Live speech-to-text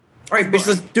right, bitch,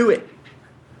 let's do it.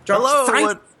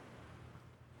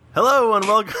 Hello and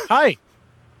welcome. Hi.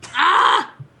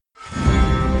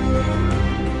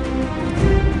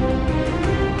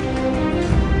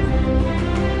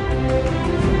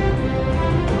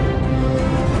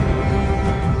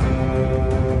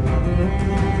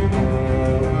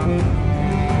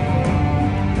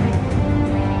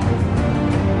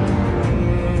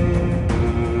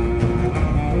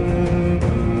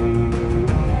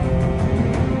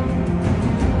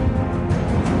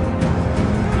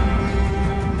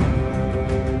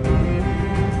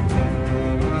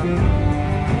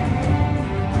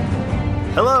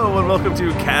 Hello and welcome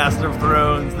to Cast of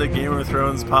Thrones, the Game of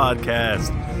Thrones podcast.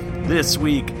 This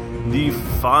week, the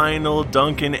final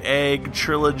Duncan Egg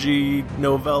trilogy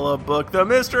novella book, The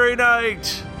Mystery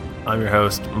Knight. I'm your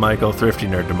host, Michael Thrifty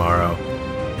Nerd Tomorrow,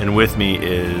 and with me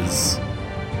is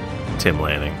Tim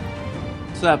Lanning,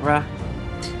 What's up, brah?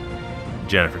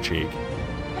 Jennifer Cheek,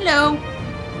 Hello.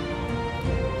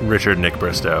 Richard Nick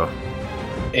Bristow,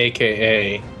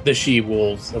 a.k.a. the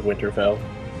She-Wolves of Winterfell.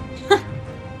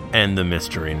 and the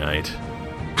Mystery Knight.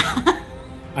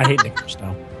 I hate Nick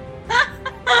Bristow.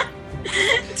 Thomas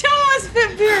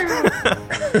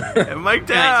Pipir. And Mike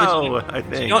Dow, I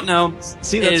think. You don't know.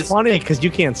 See, that's funny because you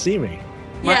can't see me.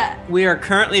 Yeah. We are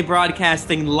currently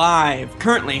broadcasting live.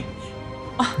 Currently.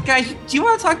 Oh, guys, do you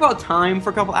want to talk about time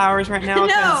for a couple hours right now?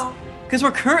 No. Because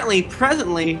we're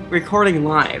presently recording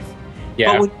live.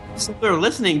 Yeah. But when people are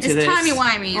listening to It's this...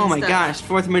 timey-wimey and Oh my stuff. gosh,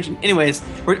 fourth dimension. Anyways,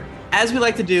 as we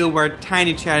like to do, we're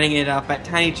tiny chatting it up at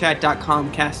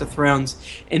tinychat.com, Cast of Thrones.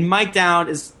 And Mike Dowd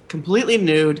is completely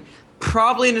nude,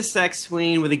 probably in a sex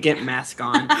swing with a Gimp mask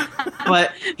on.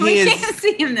 But We can't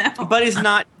see him though. But he's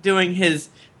not doing his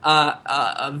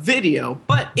video.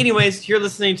 But anyways, you're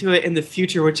listening to it in the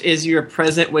future, which is your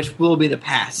present, which will be the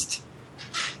past.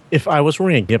 If I was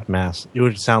wearing a Gimp mask, it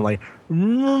would sound like.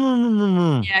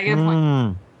 Yeah, good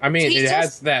point. I mean, Jesus. it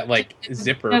has that, like,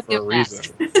 zipper for a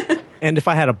reason. And if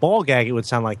I had a ball gag, it would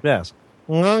sound like this.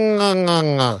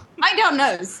 Mike don't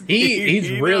knows. He's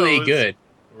He really knows. good.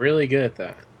 Really good at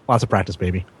that. Lots of practice,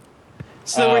 baby.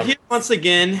 So we're here once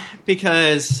again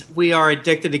because we are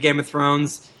addicted to Game of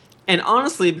Thrones. And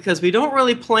honestly, because we don't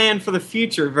really plan for the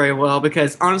future very well,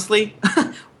 because honestly,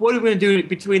 what are we going to do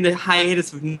between the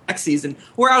hiatus of next season?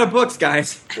 We're out of books,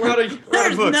 guys. We're out of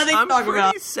There's books. nothing I'm to talk pretty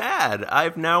about. sad.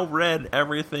 I've now read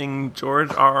everything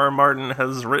George R.R. Martin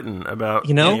has written about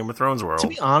You know, the Game of Thrones world. To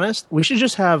be honest, we should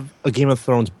just have a Game of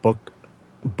Thrones book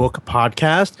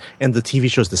podcast, and the TV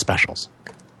shows the specials.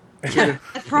 That's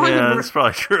probably Yeah, the that's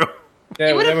probably true.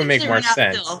 That would would make more eventually run out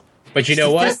sense. still. But you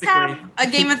know what? Just have a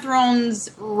Game of Thrones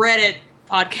Reddit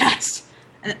podcast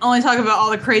and only talk about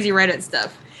all the crazy Reddit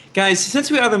stuff. Guys, since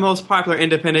we are the most popular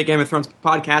independent Game of Thrones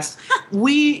podcast,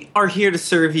 we are here to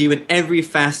serve you in every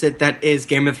facet that is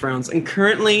Game of Thrones. And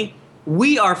currently,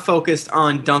 we are focused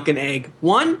on Duncan Egg.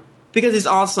 1, because he's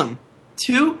awesome.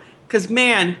 2, because,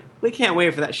 man, we can't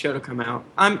wait for that show to come out.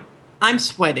 I'm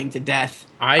sweating to death.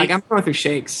 I'm going through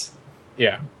shakes.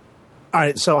 Yeah. All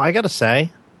right, so I gotta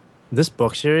say, this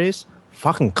book series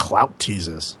fucking clout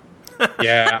teases.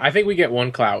 Yeah, I think we get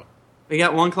one clout. We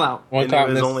got one clout. One And clout. it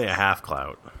in was this. only a half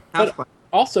clout. Half But- clout.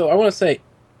 Also, I want to say,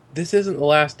 this isn't the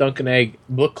last Duncan Egg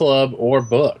book club or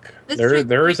book. That's There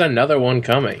true. is another one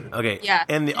coming. Okay, Yeah,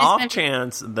 and the just off mention-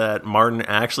 chance that Martin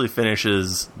actually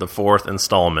finishes the 4th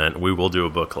installment, we will do a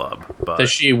book club. But The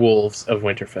She-Wolves of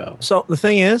Winterfell. So the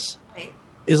thing is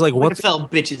like, What what fell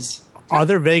bitches? are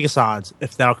there Vegas odds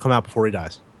if that'll come out before he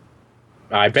dies?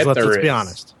 I bet Let's there is. be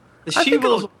honest. The I think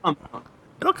She-Wolves it'll- will come out.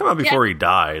 it'll come out before he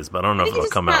dies, but I don't know I if think it'll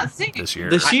it's come about out soon. this year.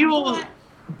 The She-Wolves...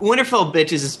 Winterfell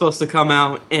Bitches is supposed to come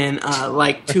out in,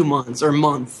 like, 2 months or a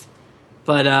month.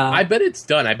 But, I bet it's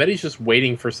done. I bet he's just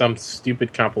waiting for some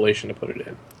stupid compilation to put it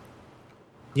in.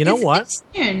 You know what? It's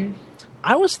soon.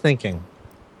 I was thinking,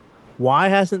 why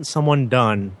hasn't someone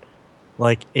done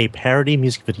like a parody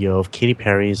music video of Katy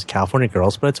Perry's California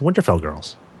Girls, but it's Winterfell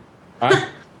Girls?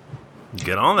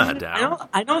 Get on that, Dow.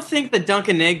 I don't think the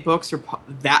Duncan Egg books are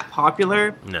that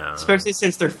popular. No. Especially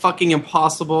since they're fucking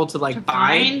impossible to, like, buy.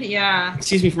 Find? Yeah.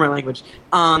 Excuse me for my language.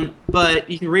 But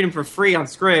you can read them for free on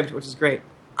Scribd, which is great.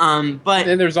 But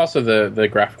And there's also the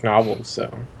graphic novels,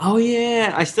 so. oh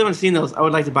yeah, I still haven't seen those. I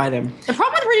would like to buy them. The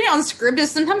problem with reading it on script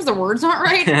is sometimes the words aren't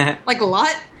right. Like a lot.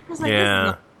 I was like, this is Yeah.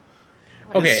 not-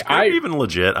 Okay, Is Script even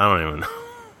legit? I don't even know.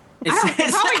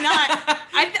 Probably not.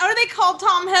 What do they call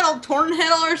Tom Hiddle? Torn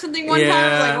Hiddle or something one time? I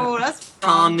was like, oh, that's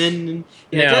wrong.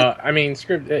 No, I mean,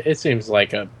 script. It seems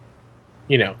like a,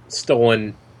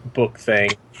 stolen book thing,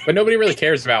 but nobody really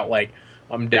cares about like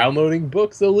I'm downloading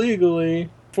books illegally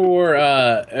for.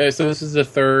 So this is the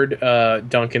third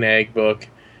Duncan Egg book,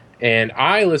 and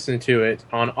I listened to it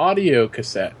on audio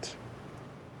cassette.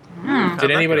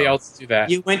 Did anybody else do that?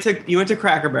 You went to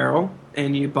Cracker Barrel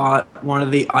and you bought one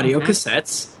of the audio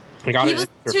cassettes. I got He it. listened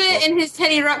to it in his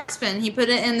Teddy Ruxpin. He put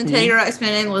it in the Teddy Ruxpin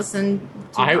and listened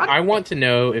to it. I want to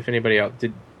know if anybody else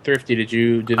did. Thrifty, did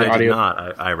you do the I audio? did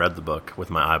not. I read the book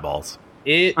with my eyeballs.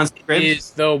 It On Scribd?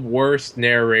 is the worst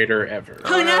narrator ever.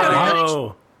 Oh, no.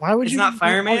 Oh, Why would It's you? not do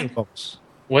Fireman? audiobooks?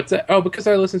 What's that? Oh, because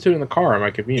I listened to it in the car on my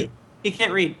commute, He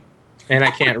can't read. and I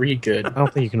can't read good. I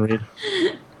don't think you can read.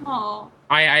 Aw.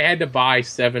 I had to buy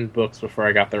 7 books before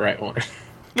I got the right one.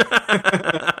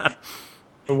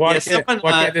 Why, Yeah, someone,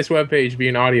 why can't this webpage be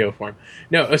in audio form?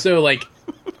 No, so like,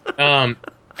 I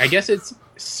guess it's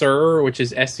Sir, which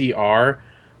is S-E-R,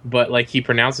 but like he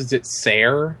pronounces it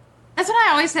Sare, That's what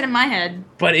I always said in my head.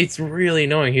 but it's really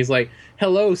annoying. He's like,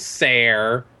 "Hello,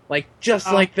 Sare," like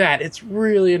just like that. It's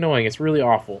really annoying. It's really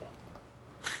awful.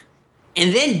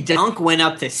 And then Dunk went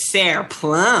up to Sarah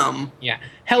Plum. Yeah,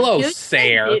 hello, Good.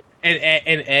 Sare, and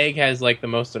Egg has like the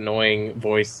most annoying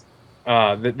voice.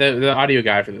 The audio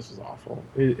guide for this was awful.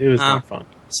 It was not fun.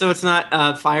 So it's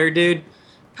not Fire Dude.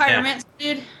 Pyromancer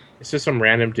dude. It's just some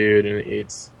random dude, and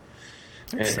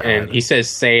and he says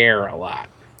 "Sare" a lot.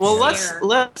 Well, Sarah.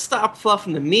 let's stop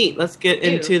fluffing the meat. Let's get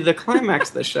into the climax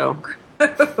of the show.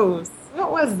 Gross.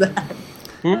 What was that?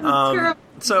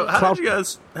 so how did you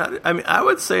guys? I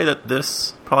would say that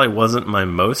this probably wasn't my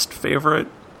most favorite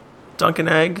Dunkin'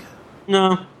 Egg,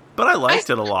 No. but I liked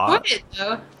it a lot. It,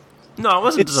 though. No, I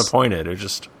wasn't It's- disappointed. It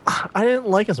just I didn't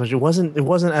like it as much. It wasn't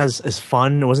as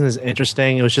fun. It wasn't as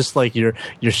interesting. It was just like your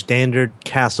standard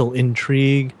castle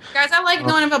intrigue. Guys, I like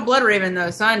knowing about Blood Raven,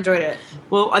 though, so I enjoyed it.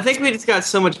 Well, I think we just got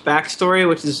so much backstory,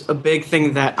 which is a big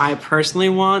thing that I personally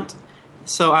want.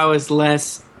 So I was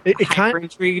less It kind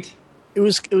intrigued. it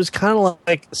was kind of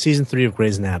like season 3 of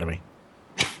Grey's Anatomy.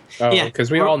 Oh, Yeah, because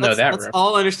we Well, all know let's- that. Let's reference.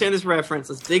 all understand this reference.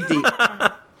 Let's dig deep.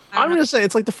 I'm going to say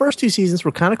it's like the first 2 seasons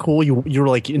were kind of cool. You're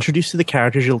like introduced to the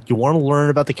characters. You want to learn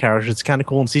about the characters. It's kind of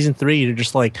cool. In season 3, you're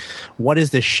just like, what is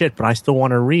this shit? But I still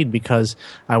want to read because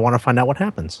I want to find out what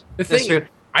happens. The That's thing, true.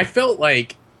 I felt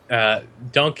like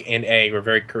Dunk and Egg were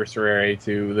very cursory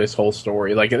to this whole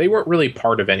story. Like they weren't really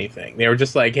part of anything. They were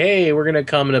just like, "Hey, we're gonna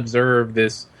come and observe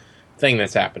this thing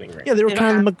that's happening right Yeah, they were They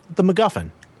kind of the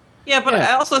MacGuffin. Yeah, but Yeah.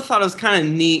 I also thought it was kind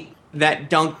of neat that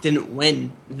Dunk didn't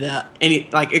win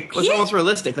it was He- almost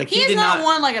realistic. Like He he is did not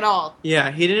one like at all.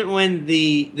 Yeah, he didn't win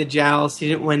the joust. He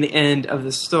didn't win the end of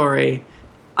the story.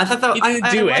 I thought that He didn't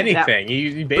I do liked that. anything.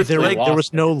 He But basically there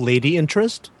was no lady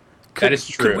interest. That is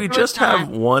true. Could we just have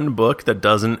one book that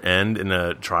doesn't end in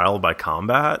a trial by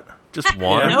combat? Just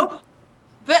one. Nope.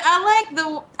 But I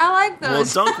like Well,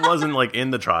 those. Dunk wasn't like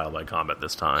in the trial by combat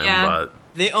this time, Yeah. but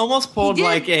They almost pulled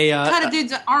like a cut a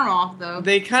dude's arm off though.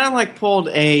 they kind of like pulled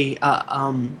a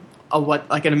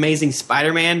like an Amazing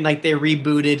Spider-Man. Like they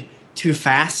rebooted too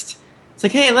fast. It's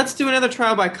like, hey, let's do another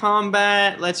trial by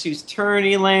combat. Let's use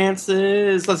tourney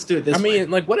lances. Let's do it this I way.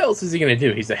 mean, like, what else is he going to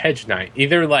do? He's a hedge knight.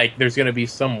 Either like there's going to be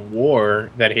some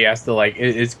war that he has to like.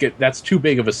 That's too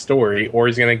big of a story, or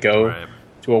he's going to go Right.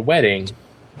 to a wedding.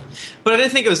 But I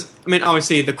didn't think it was. I mean,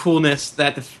 obviously, the coolness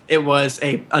that it was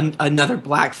another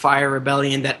Blackfire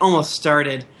rebellion that almost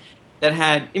started. That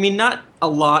had, I mean, not a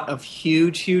lot of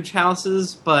huge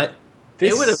houses, but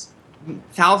This it would have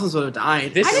thousands would have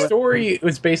died. This story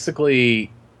was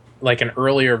basically like an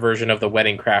earlier version of the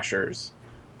Wedding Crashers,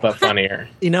 but funnier.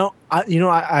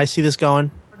 I see this going.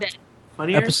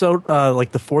 Funnier? Episode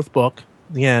like the 4th book,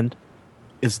 the end.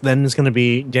 It's going to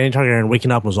be Danny Targaryen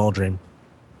waking up was all a dream.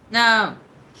 No.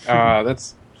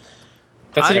 That's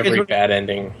I- every bad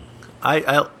ending.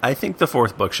 I think the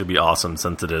 4th book should be awesome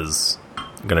since it is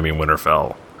going to be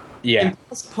Winterfell. Yeah, And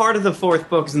plus part of the 4th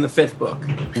book is in the 5th book.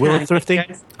 Will it, Thrifty?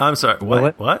 I'm sorry. Will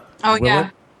it? What? Oh Will yeah.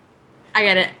 it? I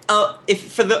get it.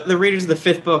 If for the readers of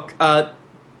the 5th book,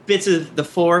 bits of the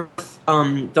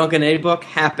 4th Duncan A book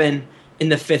happen in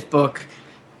the 5th book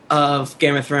of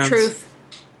Game of Thrones. Truth.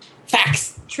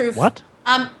 Facts. Truth. What?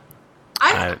 I'm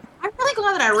really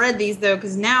glad that I read these though,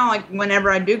 because now, like,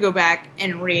 whenever I do go back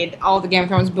and read all the Game of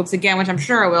Thrones books again, which I'm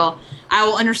sure I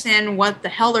will understand what the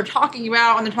hell they're talking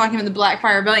about when they're talking about the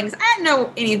Blackfire Rebellion. Because I didn't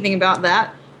know anything about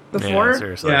that before. Yeah,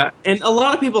 seriously. Yeah, and a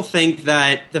lot of people think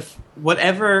that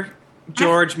whatever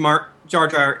Jar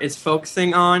Jar is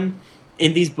focusing on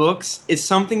in these books is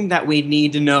something that we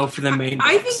need to know for the main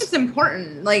I books. think it's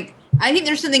important. Like, I think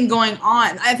there's something going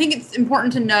on. I think it's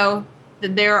important to know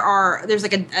that there's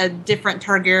like a different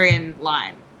Targaryen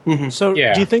line. So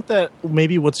Yeah. do you think that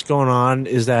maybe what's going on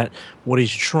is that what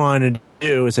he's trying to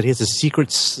do is that he has a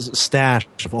secret stash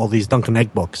of all these Duncan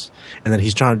Egg books, and that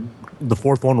he's trying the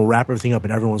 4th one will wrap everything up,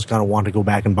 and everyone's going to want to go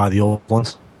back and buy the old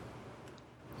ones?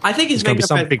 I think he's There's gonna making be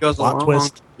some up as he big goes plot along.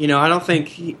 twist. You know, I don't think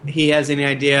he has any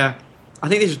idea. I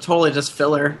think these are totally just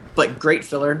filler, but great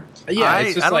filler. Yeah, I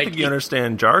it's just don't like think you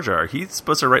understand Jar Jar. He's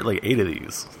supposed to write like 8 of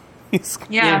these. He's,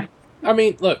 Yeah. I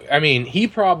mean, look, he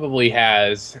probably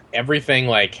has everything,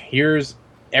 like, here's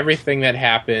everything that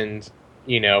happened,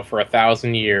 for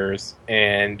 1,000 years,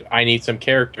 and I need some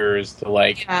characters to,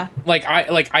 Yeah.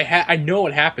 I know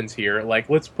what happens here. Like,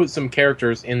 let's put some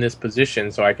characters in this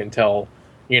position so I can tell,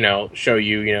 show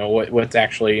you, what's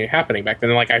actually happening back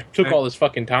then. Like, I took all this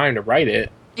fucking time to write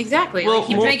it. Exactly. Well, Like,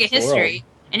 he well- make a history,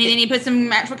 and then he put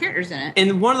some actual characters in it.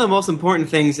 And one of the most important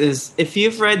things is if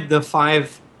you've read the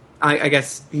 5, I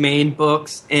guess, main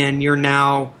books, and you're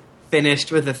now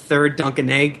finished with the 3rd Dunk and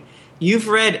Egg, you've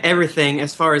read everything,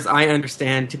 as far as I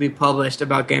understand, to be published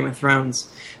about Game of Thrones.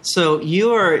 So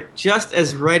you are just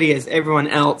as ready as everyone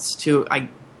else to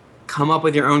come up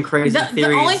with your own crazy The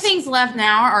theories. only things left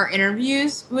now are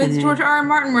interviews with George R.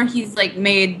 Martin, where he's like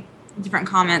made different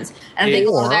comments, and I think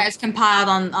all of that is compiled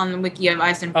on the wiki of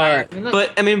Ice and Fire.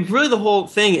 But I mean, really, the whole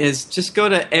thing is just go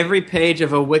to every page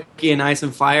of a wiki in Ice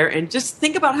and Fire and just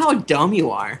think about how dumb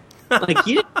you are. Like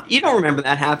you don't remember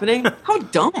that happening. How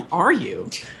dumb are you?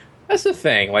 That's the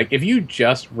thing. Like, if you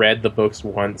just read the books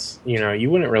once, you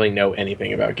wouldn't really know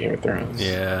anything about Game of Thrones.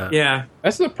 yeah. Yeah,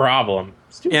 That's the problem.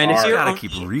 It's too Yeah, and it's hard. You your- gotta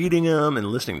keep reading them and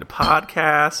listening to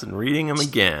podcasts and reading them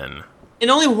again. and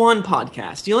only one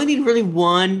podcast. You only need really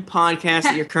one podcast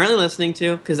that you're currently listening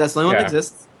to because that's the only one that Yeah.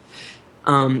 exists.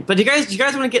 But do you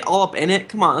guys want to get all up in it?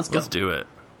 Come on, let's go. Let's do it.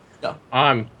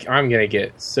 I'm gonna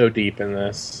get so deep in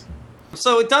this.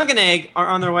 So Dunk and Egg are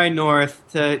on their way north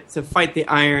to fight the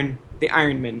Ironmans,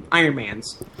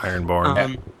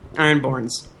 Ironborn.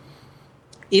 Ironborns.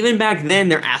 Even back then,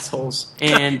 they're assholes,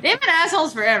 and They've been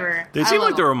assholes forever. They I seem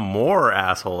love like they were more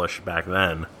asshole-ish back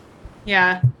then.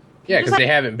 Yeah. Yeah, Just because they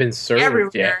haven't been served yet.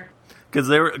 everywhere. Because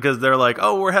they're like,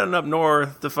 oh, we're heading up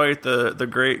north to fight the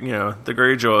great, the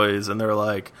Greyjoys, and they're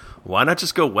like, why not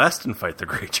just go west and fight the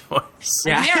Greyjoys?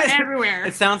 yeah, They're everywhere.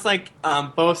 It sounds like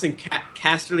both in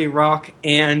Casterly Rock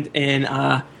and in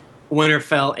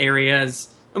Winterfell areas.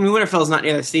 I mean, Winterfell's not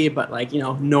near the sea, but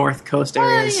north coast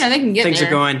areas. yeah, they can get Things there.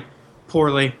 are going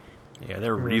poorly. Yeah,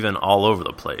 they're reaving all over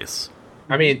the place.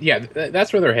 I mean, yeah,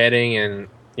 that's where they're heading, and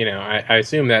I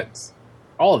assume that's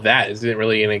all of that isn't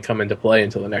really going to come into play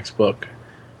until the next book.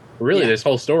 Really, Yeah. this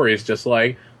whole story is just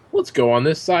like, let's go on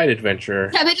this side adventure.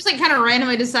 Yeah, they just kind of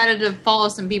randomly decided to follow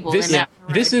some people. This, and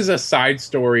this is a side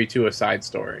story to a side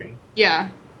story. yeah.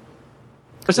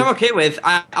 Which I'm okay with.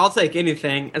 I'll take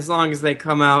anything as long as they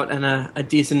come out in a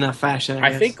decent enough fashion. I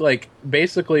guess. think,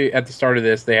 basically at the start of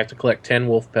this, they have to collect 10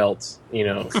 wolf pelts,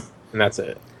 and that's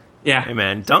it. Yeah. Hey,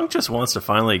 man, Dunk just wants to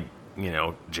finally,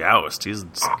 joust. He's,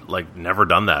 never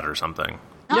done that or something.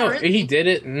 Not really. He did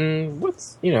it in,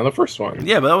 the first one.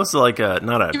 Yeah, but that was not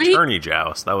a Yeah, but he- tourney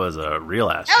joust. That was a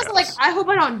real-ass I was joust. like, I hope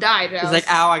I don't die. Joe. He's like,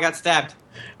 ow, I got stabbed.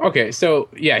 Okay, so,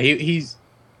 yeah, he's...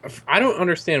 I don't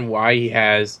understand why he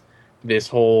has this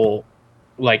whole,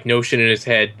 notion in his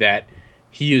head that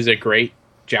he is a great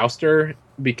jouster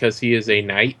because he is a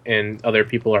knight and other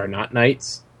people are not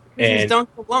knights. He's And Dunk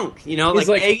the Lunk, He's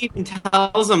like- Egg even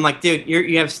tells him, dude,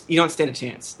 you don't stand a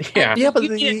chance. yeah, Yeah, but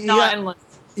You you, can't not unless-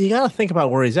 you got to think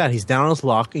about where he's at. He's down on his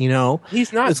luck, he's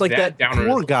not. It's like that down on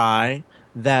poor his- guy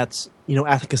that's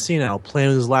at the casino playing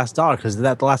with his last dollar because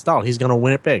the last dollar he's going to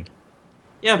win it big.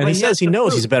 Yeah, And he says has he the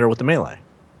knows boot. he's better with the melee.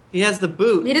 He has the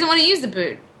boot. He doesn't want to use the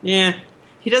boot. Yeah,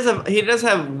 he does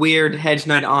have weird hedge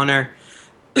knight honor,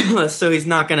 so he's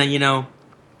not gonna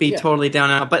be totally down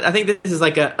and out. But I think this is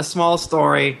like a small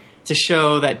story to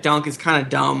show that Dunk is kind of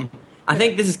dumb. I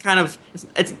think this is kind of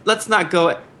let's not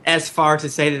go as far to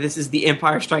say that this is the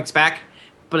Empire Strikes Back,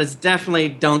 but it's definitely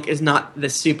Dunk is not the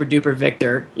super duper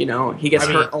victor. He gets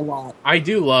hurt a lot. I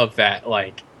do love that,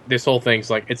 this whole thing's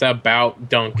it's about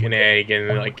Dunk and Egg,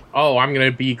 and oh, I'm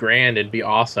gonna be grand and be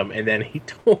awesome, and then he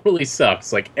totally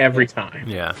sucks every time.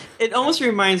 Yeah. It almost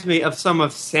reminds me of some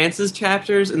of Sansa's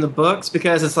chapters in the books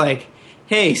because it's like,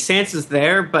 hey, Sansa's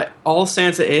there, but all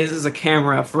Sansa is a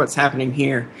camera for what's happening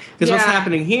here. Because what's Yeah.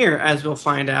 happening here, as we'll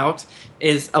find out,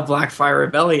 is a Blackfire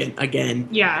rebellion again.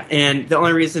 Yeah. And the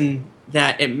only reason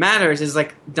that it matters is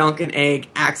Dunk and Egg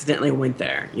accidentally went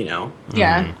there.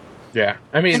 Yeah. Yeah,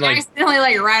 I mean, And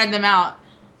accidentally ratted them out.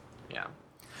 Yeah.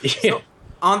 yeah.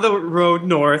 On the road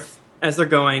north, as they're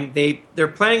going, they're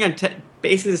planning on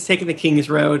basically just taking the King's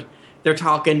Road. They're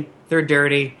talking, they're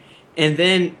dirty, and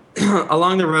then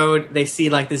along the road they see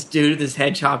this dude with his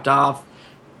head chopped off,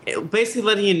 basically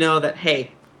letting you know that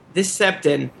hey, this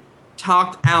Septon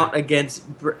talked out against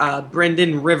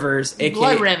Brendan Rivers,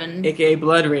 aka Bloodraven. aka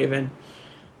Bloodraven,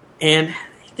 and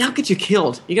That'll get you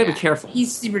killed. You gotta be careful.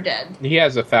 He's super dead. He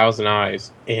has 1,000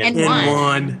 eyes, and And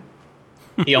one.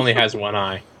 he only has one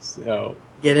eye. So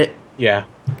Get it? yeah,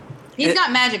 He's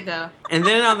got magic though. And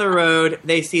then on the road,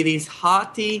 they see these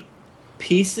haughty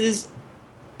pieces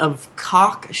of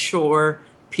cockshore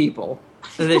people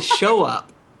that show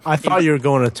up. I thought you were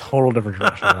going a total different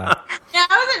direction. With that. Yeah,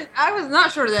 I was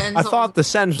not sure that. I thought the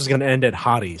sentence was going to end at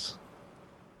hotties.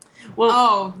 Well,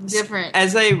 Oh, different.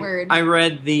 as I Word.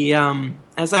 read the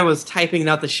as I was typing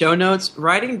out the show notes,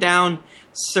 writing down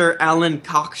Sir Alan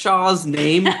Cockshaw's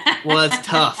name was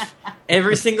tough.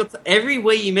 Every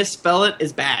way you misspell it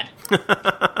is bad.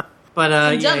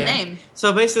 But Dumb name.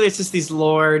 So basically, it's just these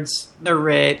lords. They're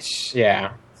rich.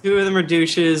 yeah. Two of them are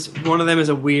douches. One of them is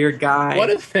a weird guy.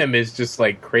 One of them is just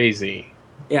like crazy.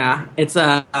 Yeah, it's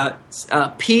a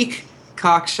Peak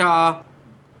Cockshaw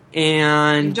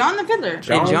and John the Fiddler. and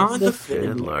John the the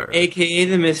Fiddler. Fiddler, aka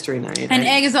the Mystery Knight. And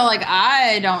Egg is all like,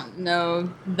 I don't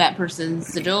know that person's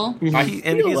sigil. I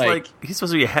And feel he's like, he's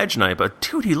supposed to be a hedge knight, but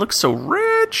dude, he looks so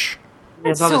rich.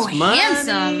 There's all So this money.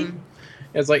 handsome.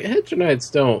 it's like hedge knights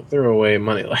don't throw away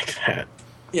money like that.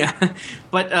 Yeah,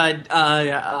 but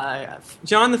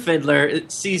John the Fiddler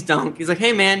sees Dunk. He's like,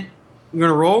 "Hey, man, you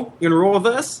gonna roll? You gonna roll with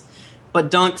us?" But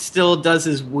Dunk still does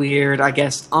his weird, I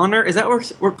guess, honor. Is that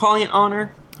what we're calling it?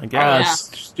 Honor? I guess.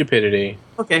 Yeah. Stupidity.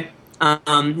 Okay.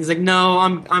 He's like, "No,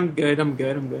 I'm good. I'm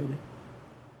good. I'm good.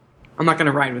 I'm not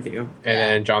gonna ride with you." And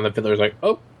then John the Fiddler's like,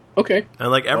 oh, okay. And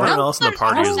like everyone Well, else in the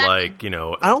party is I- like,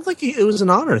 I don't think it was an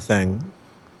honor thing.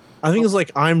 I think it's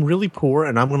like, I'm really poor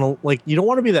and I'm going to, like, you don't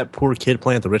want to be that poor kid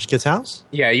playing at the rich kid's house.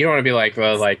 Yeah, you don't want to be like,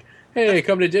 hey,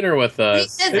 come to dinner with He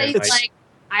us. says that he's it's- like,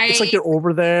 It's like you're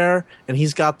over there and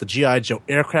he's got the G.I. Joe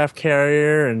aircraft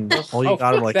carrier and all you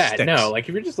got are fuck like that. sticks. No, like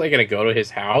if you're just like gonna go to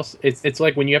his house, it's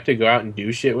like when you have to go out and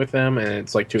do shit with them, and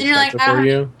it's like too and you're like, expensive for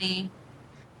you. me.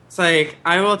 It's like,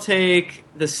 I will take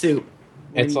the soup.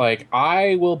 It's like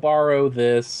I will borrow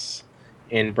this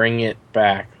and bring it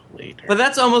back later. But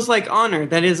that's almost like honor.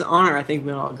 That is honor. I think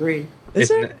we all agree.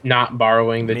 Is it's it? not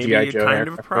borrowing the maybe GI a Joe kind of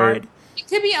aircraft pride. It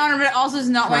could be honor, but it also is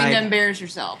not wanting to Pride. embarrass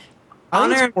yourself. I think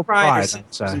Honor it's and more pride are pride, I'd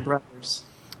sisters say. and brothers.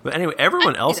 But anyway,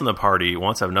 everyone else in the party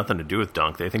wants to have nothing to do with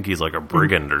Dunk. They think he's like a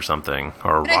brigand or something,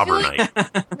 or a But I feel robber like-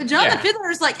 knight. But John Yeah. the Fiddler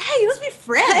is like, hey, let's be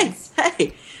friends.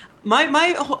 Hey,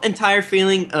 my whole entire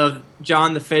feeling of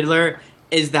John the Fiddler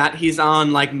is that he's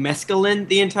on like mescaline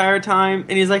the entire time,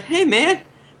 and he's like, "Hey, man,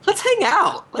 let's hang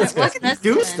out. Let's What's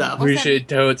do mescaline? stuff." We What's that? should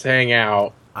totes hang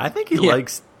out. I think he Yeah.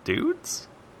 likes dudes.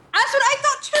 That's what I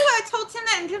thought too. I told Tim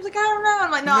that, and Tim's like, I don't know. I'm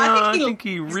like, no, I think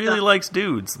he really likes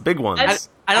dudes, big ones.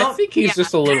 I don't think he's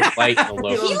just a little light in the He look.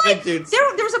 loves he big like dudes. there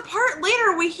was a part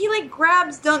later where he like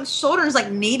grabs Dunk's shoulder and is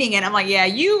like kneading it. I'm like, yeah,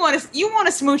 you want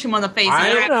to smooch him on the face. I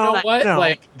and don't grab know him. what. No.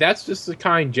 Like that's just a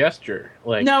kind gesture.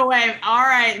 Like No way. All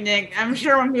right, Nick. I'm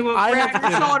sure when people I grab have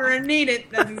your given- shoulder and knead it,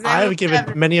 that's exactly I have what's given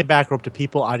happening. many a back rub to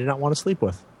people I did not want to sleep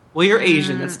with. Well, you're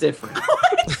Asian. That's different.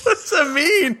 What's that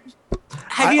mean?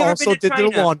 Have I you ever also been to did their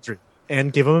China? laundry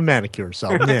and give them a manicure.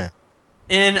 So yeah,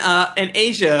 In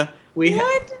Asia, we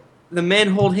What? the men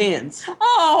hold hands.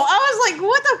 Oh, I was like,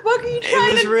 what the fuck are you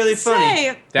trying was to really funny.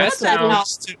 say? That What the hell?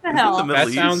 sounds- What the hell? The Middle that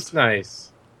East. sounds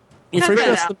nice. It's Cut pretty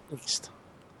that sure out. that's the least.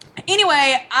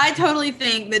 Anyway, I totally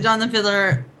think that John the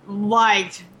Fiddler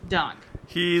liked Dunk.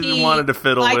 He wanted to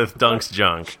fiddle liked- with Dunk's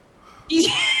junk. He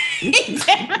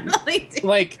definitely did.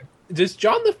 Like, does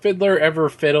John the Fiddler ever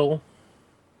fiddle?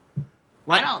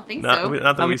 I don't think Not, so.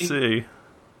 not that I we mean- see.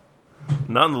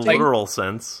 Not in the Like- literal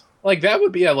sense. Like that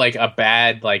would be a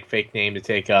bad fake name to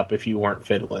take up if you weren't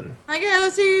fiddling. Like, yeah,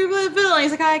 let's see you play the fiddle.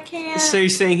 He's like, I can't. So you're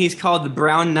saying he's called the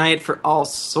Brown Knight for all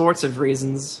sorts of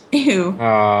reasons? Ew.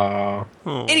 Oh.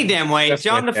 Any damn way, That's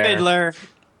John the right there. Fiddler.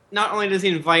 Not only does he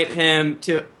invite him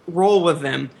to roll with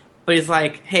him, but he's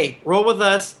like, "Hey, roll with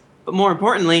us." But more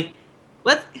importantly,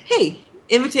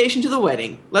 invitation to the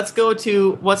wedding. Let's go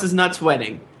to what's his nuts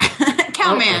wedding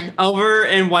Cowman. over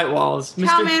in White Walls, Mr.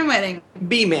 Cowman wedding.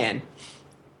 B Man.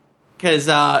 Because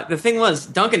the thing was,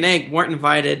 Dunk and Egg weren't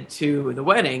invited to the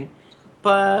wedding,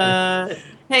 but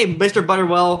hey, Mr.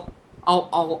 Butterwell,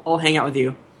 I'll hang out with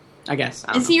you. I guess.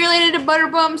 I don't Is he related to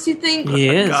Butterbumps, you think? know. He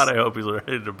is. God, I hope he's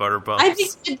related to Butterbumps. I think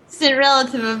it's a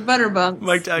relative of Butterbumps.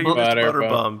 Mike Dow, you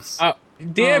Butterbumps. Butterbumps.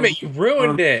 Damn it! You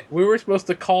ruined it. We were supposed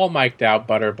to call Mike Dow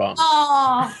Butterbump.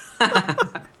 Oh.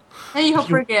 Then you'll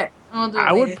forget. We'll do it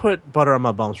I would later. put butter on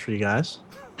my bumps for you guys.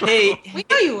 Hey, We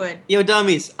know you would. yo,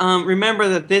 dummies! Remember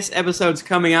that this episode's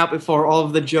coming out before all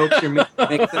of the jokes you're making.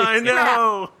 make sense. I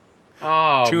know.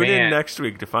 Oh Tune man! in next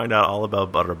week to find out all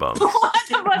about Butterbumps. What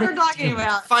the fuck we're talking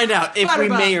about? Find out if we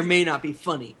Butterbumps. may or may not be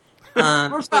funny.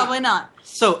 We're probably not.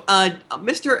 So,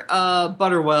 Mr.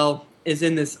 Butterwell is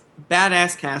in this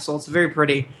badass castle. It's very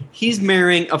pretty. He's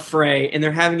marrying a Frey, and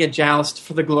they're having a joust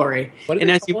for the glory. What do And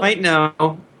they as you call might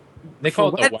know, They call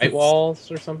it the what? White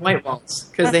Walls or something? white walls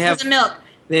because they That's have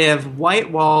the milk.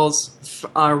 white walls,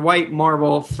 white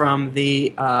marble from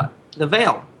the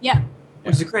Vale, Yeah.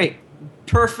 which is great,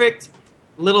 perfect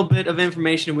little bit of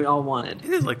information we all wanted.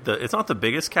 It is like it's not the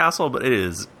biggest castle, but it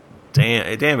is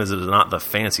damn is it not the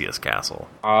fanciest castle.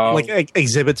 Like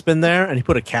Exhibit's been there, and he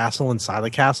put a castle inside the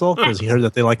castle because he heard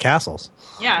that they like castles.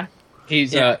 Yeah.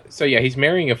 He's Yeah. he's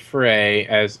marrying a Frey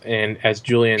as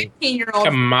Julian 15-year-old.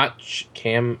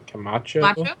 Camacho.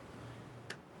 Macho?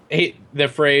 The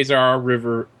Freys are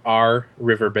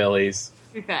river bellies,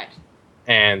 True fact.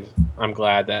 and I'm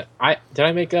glad that did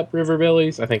I make up river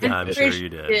bellies? I think I I'm did. sure you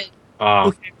did.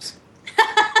 Who cares?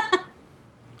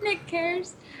 Nick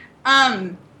cares.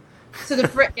 So the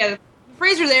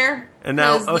Freys are there. And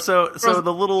now, because so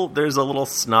the- there's a little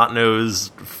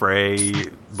snot-nosed Frey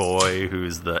boy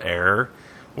who's the heir.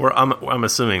 Or I'm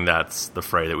assuming that's the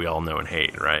Frey that we all know and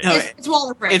hate, right? No, It's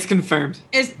Walder Frey. It's confirmed.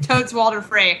 It's totes Walder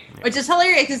Frey, which is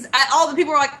hilarious because all the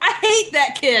people were like, "I hate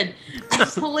that kid."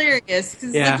 It's hilarious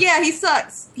because Yeah. he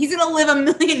sucks. He's gonna live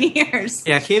 1,000,000 years.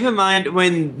 Yeah, keep in mind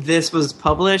when this was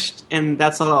published, and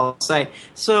that's all I'll say.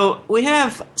 So we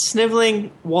have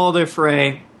sniveling Walder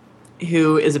Frey,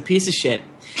 who is a piece of shit,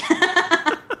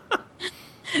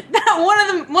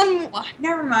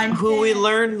 Never mind. who we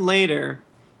learn later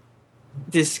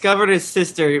discovered his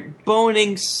sister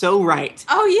boning so right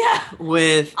Oh yeah,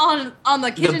 with on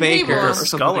the kitchen baker table. or Or something.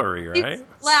 scullery, She's right?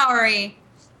 flowery.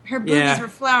 Her boobies Yeah. were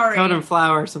flowery. coat and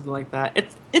flour or something like that.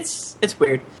 It's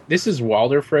weird. This is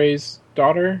Walder Frey's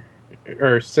daughter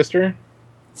or sister,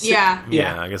 Yeah.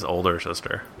 Yeah, I guess older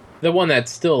sister. the one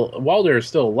that's Walder is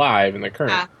still alive in the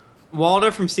current. Yeah.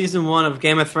 Walder from season 1 of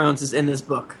Game of Thrones is in this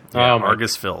book. Yeah, Oh my-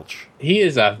 Argus Filch. He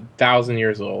is 1,000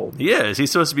 years old. He is.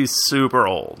 He's supposed to be super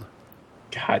old.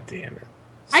 God damn it!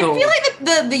 I So- feel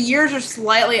like the years are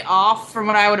slightly off from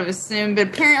what I would have assumed, but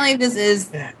apparently this is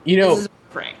You this know, is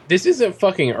Frey. this isn't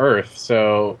fucking Earth,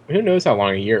 so who knows how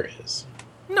long a year is?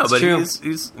 No, It's but true.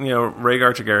 he's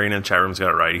Rhaegar Targaryen in the chat room's got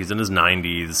it right. He's in his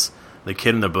 90s. The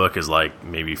kid in the book is like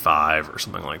maybe 5 or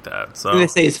something like that. So They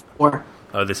say it's 4.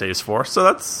 they say he's 4. So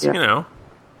that's Yeah.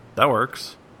 that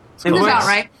works. It's It cool. That's works. about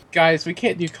right. Guys, we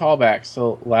can't do callbacks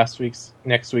till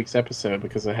next week's episode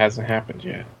because it hasn't happened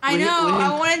yet. I We- know. we- I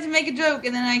wanted to make a joke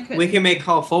and then I couldn't. We can make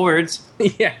call forwards.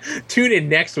 Yeah, tune in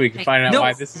next week to find out No.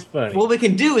 why this is funny. What we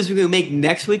can do is we can make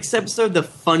next week's episode the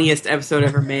funniest episode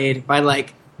ever made by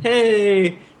like,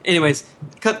 hey. Anyways,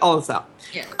 cut all this out.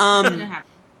 Yeah. Um,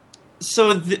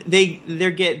 So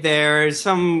there's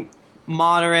some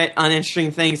moderate,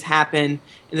 uninteresting things happen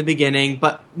in the beginning,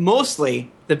 but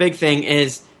mostly the big thing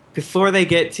is before they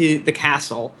get to the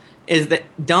castle is that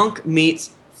Dunk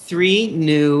meets 3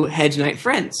 new Hedge Knight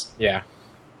friends. Yeah,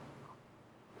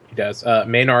 he does.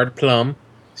 Maynard Plum,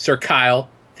 Sir Kyle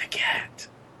the cat,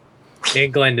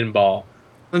 and Glendon Ball.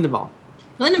 Lindenball.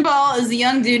 Lyndon Ball is the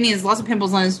young dude and he has lots of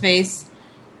pimples on his face.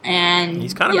 And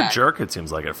He's kind of yeah. a jerk, it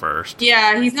seems like, at first.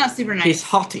 Yeah, he's not super nice. He's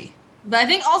haughty. But I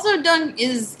think also Dunk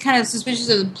is kind of suspicious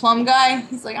of the Plum guy.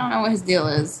 He's like, I don't know what his deal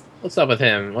is. What's up with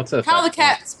him? What's up? Kyle the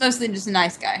cat's mostly just a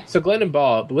nice guy. So Glendon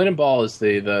Ball is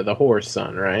the whore's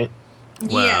son, right?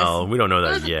 Well, Yes. we don't know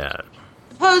that yet.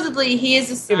 Supposedly he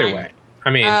is a son. Either way, I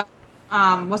mean,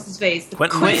 What's his face?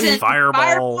 Quentin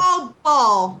Fireball. Fireball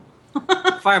Ball.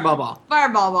 Fireball ball.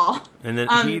 Fireball Ball. And then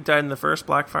he died in the first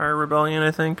Blackfire Rebellion,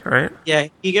 I think, right? Yeah,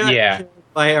 he got Yeah. killed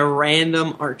by a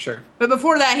random archer. But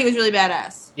before that, he was really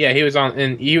badass. yeah, he was on,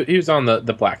 and he was on the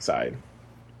black side.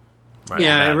 Right,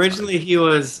 Yeah, that's originally he.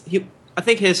 I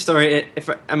think his story.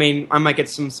 I might get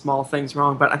some small things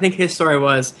wrong, but I think his story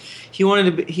was he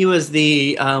wanted to. He was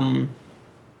the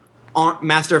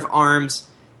master of arms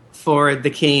for the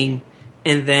king,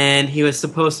 and then he was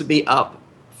supposed to be up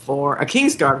for a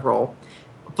Kingsguard role,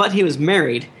 but he was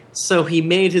married, so he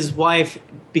made his wife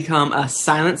become a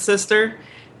Silent Sister,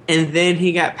 and then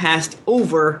he got passed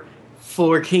over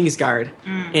for Kingsguard,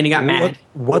 and he got mad.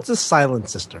 What's a silent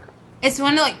sister? It's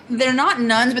one of like they're not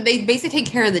nuns, but they basically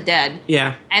take care of the dead.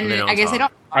 Yeah, And They don't I guess they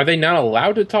talk. don't. Are they not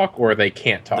allowed to talk, or they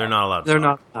can't talk? They're not allowed to they're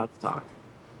talk. not allowed to talk.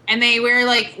 And they wear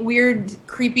like weird,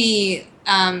 creepy,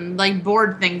 like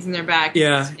board things in their back.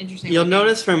 Yeah, It's interesting. You'll looking.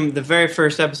 notice from the very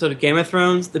first episode of Game of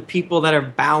Thrones, the people that are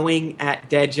bowing at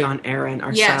dead Jon Arryn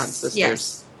are Silent Yes, Sisters.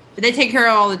 yes. But they take care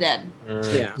of all the dead.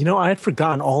 Yeah. You know, I had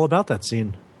forgotten all about that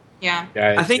scene. Yeah.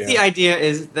 Guys, I think the idea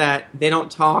is that they don't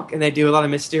talk and they do a lot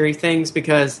of mystery things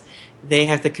because they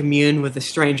have to commune with a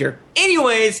stranger.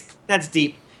 Anyways, that's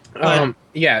deep. But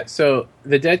yeah. So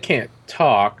the dead can't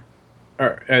talk,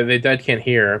 or the dead can't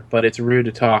hear, but it's rude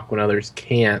to talk when others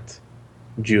can't,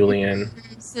 Julian.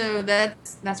 So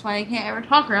that's why you can't ever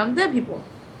talk around dead people.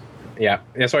 Yeah,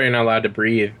 that's why you're not allowed to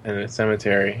breathe in a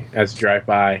cemetery as you drive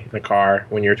by in a car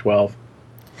when you're 12.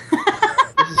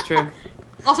 This is true.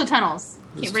 Also tunnels.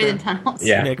 That's Can't breathe in true. tunnels.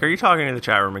 Yeah, Nick, are you talking to the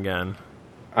chat room again?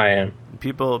 I am.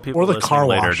 People Or the listening car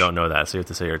later wash. don't know that, so you have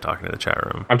to say you're talking to the chat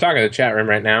room. I'm talking to the chat room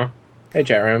right now. Hey,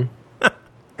 chat room.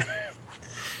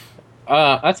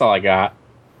 That's all I got.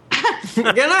 Good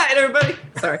night, everybody.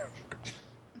 Sorry.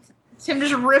 Tim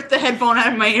just ripped the headphone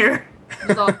out of my ear.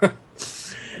 That's all.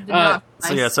 Did not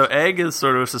So nice. so Egg is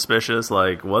sort of suspicious.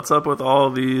 Like, what's up with all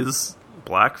these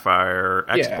Blackfire,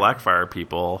 ex-Blackfire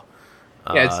people?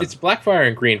 Yeah, it's Blackfire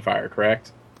and Greenfire,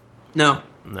 correct? No.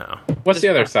 No. What's the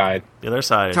other side? The other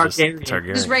side is Targaryen. just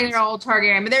Targaryen. Just regular old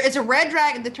Targaryen. But it's a red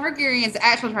dragon. The Targaryens, the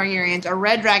actual Targaryens, are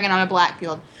red dragon on a black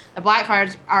field. The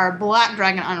Blackfires are a black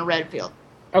dragon on a red field.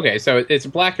 Okay, so it's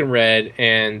black and red,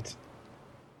 and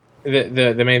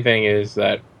the main thing is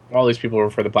that all these people were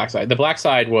for the black side. The black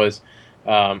side was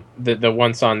the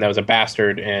one son that was a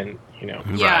bastard, and Right,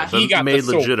 Yeah, so he got made the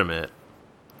sword. legitimate.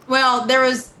 Well, there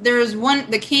was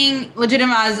one. The king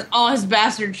legitimized all his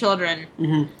bastard children,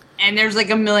 and there's like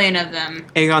 1 million of them.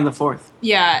 Aegon the Fourth.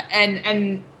 Yeah,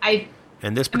 and I.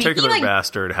 And this I mean, he, particular like-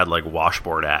 bastard had like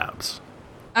washboard abs.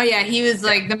 Oh yeah, he was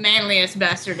like the manliest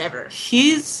bastard ever.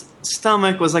 His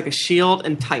stomach was like a shield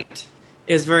and tight.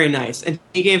 It was very nice. And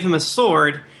he gave him a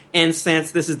sword, and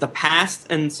since this is the past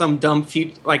and some dumb,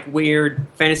 like weird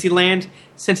fantasy land,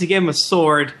 since he gave him a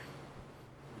sword,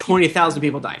 20,000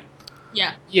 people died.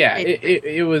 Yeah. yeah,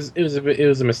 it was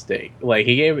a mistake. Like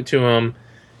he gave it to him,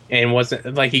 and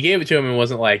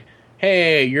wasn't like,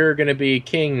 hey, you're gonna be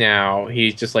king now.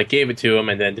 He just like gave it to him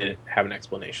and then didn't have an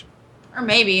explanation. Or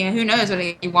maybe, who knows what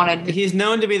he wanted. He's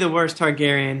known to be the worst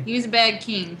Targaryen. He was a bad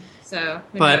king, so.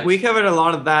 Who But knows? we covered a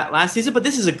lot of that last season. But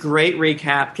this is a great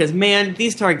recap because, man,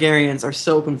 these Targaryens are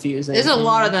so confusing. There's a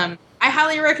lot of them. I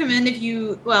highly recommend if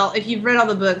you've read all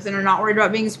the books and are not worried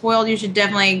about being spoiled, you should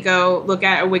definitely go look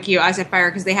at a wiki of Ice and Fire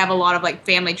because they have a lot of like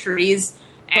family trees.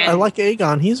 And I like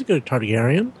Aegon. He's a good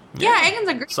Targaryen. yeah, Aegon's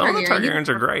a great Some of the Targaryen. Targaryens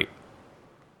are great.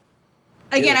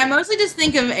 Again, I mostly just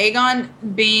think of Aegon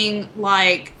being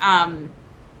like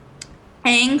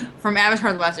Aang from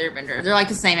Avatar: The Last Airbender. They're like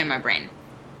the same in my brain,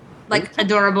 like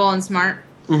adorable and smart.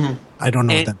 I don't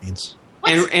know And- what that means.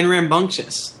 and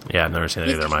rambunctious. Yeah, I've never seen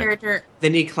He's either, the Mike. character. They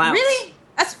need clouts. Really?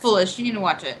 That's foolish. You need to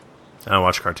watch it. I don't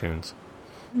watch cartoons.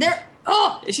 They're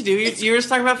Yes, you do. You were just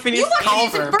talking about Phineas. You watch Call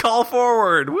Phineas and for- Ferb. Call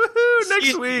forward! Woohoo! Next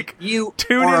Excuse me, week! You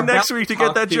Tune are in next about week to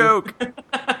talk get that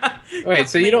joke. Wait,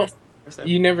 so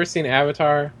you never seen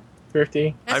Avatar,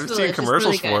 Thrifty? That's I've foolish. seen It's commercials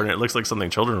really for good. it, and it looks like something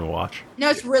children will watch. No,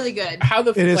 it's really good. How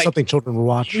the It is like, something children will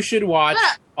watch. you should watch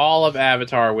Shut up. all of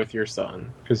Avatar with your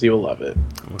son because he will love it.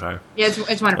 Okay. Yeah, it's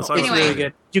wonderful. That's why it's Anyway, really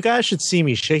good. You guys should see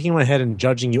me shaking my head and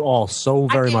judging you all so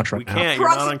very can't- much right We now. can't. You're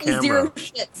not on approximately camera. 0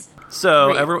 shits.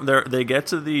 So Right. they get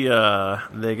to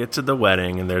the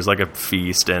wedding, and there's like a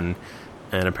feast, and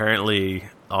apparently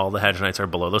all the hedge knights are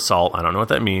below the salt. I don't know what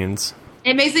that means.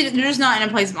 And basically, they're just not in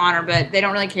a place of honor, but they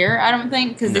don't really care. I don't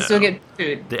think because they No. still get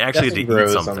food. They actually Nothing get to eat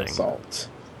grows on something. the salt.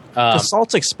 The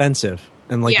salt's expensive,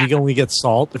 and like Yeah. you can only get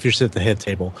salt if you're sitting at the head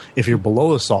table. If you're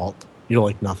below the salt, you're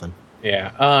like nothing.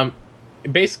 Yeah.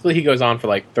 Basically, he goes on for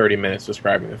like 30 minutes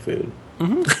describing the food.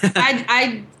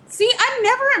 I see. I'm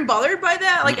never bothered by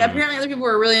that. Like apparently, other people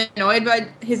were really annoyed by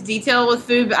his detail with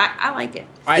food, but I like it.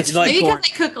 It's like Maybe porn.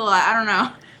 because they cook a lot. I don't know.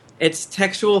 It's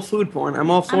textual food porn.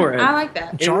 I'm all for it. I like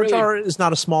that. It Jar really- Jar is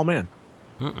not a small man.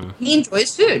 He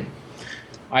enjoys food.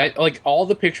 I like all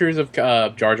the pictures of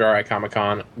Jar Jar at Comic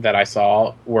Con that I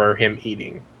saw were him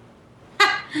eating,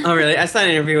 Oh, really? I saw an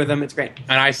interview with him. It's great.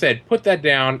 and I said, "Put that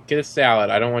down. Get a salad.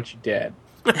 I don't want you dead."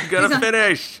 You gotta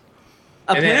finish.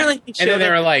 And then- Apparently, he and showed then they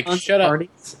up were at like, tons of "Shut up."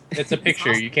 parties. It's a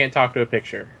picture. You can't talk to a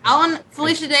picture.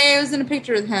 Felicia Day was in a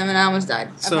picture with him, and I almost died.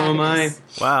 of So am I. happiness.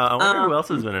 Wow, I wonder Um, who else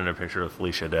has been in a picture of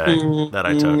Felicia Day that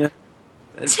I took.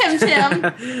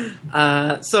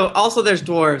 Tim. So also there's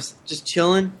dwarves just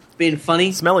chilling, being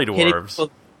funny, Smelly hitting dwarves.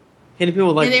 people- hitting people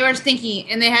with, like And they were stinky,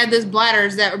 and they had those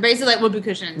bladders that were basically like whoopee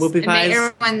cushions. Whoopie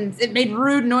and it made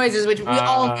rude noises, which we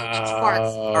all know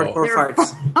farts. hardcore They're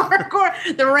farts.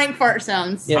 hardcore, the rank fart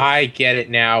sounds. Yeah. I get it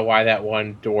now why that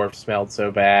one dwarf smelled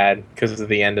so bad because of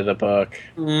the end of the book.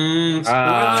 Mm,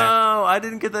 Oh, I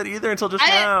didn't get that either until just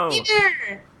now. I didn't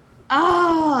either.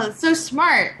 Oh, so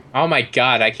smart. Oh my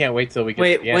god! I can't wait till we get.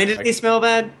 wait, to the end. when did he smell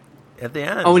bad? At the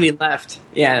end. Oh, when he left.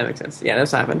 Yeah, that makes sense. Yeah,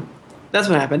 that's what happened. That's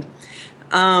what happened.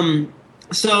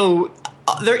 So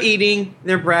they're eating.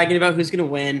 They're bragging about who's going to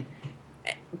win.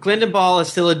 Glenda Ball is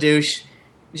still a douche.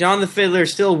 John the Fiddler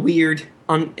is still weird.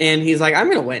 and he's like, I'm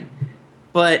going to win.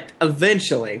 But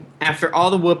eventually, after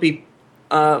all the whoopee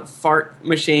fart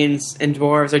machines and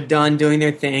dwarves are done doing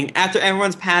their thing, after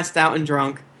everyone's passed out and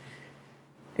drunk,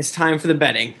 it's time for the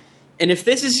betting. And if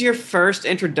this is your first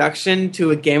introduction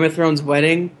to a Game of Thrones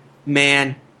wedding,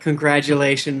 man,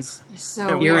 congratulations.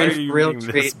 So You're Why in are you real reading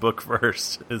treat. this book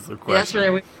first? Is the Yeah, that's question.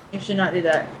 really weird. You should not do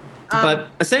that. But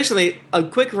essentially, a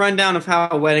quick rundown of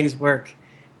how weddings work.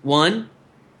 1,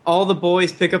 all the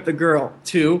boys pick up the girl.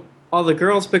 2, all the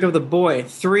girls pick up the boy.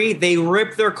 3, they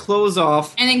rip their clothes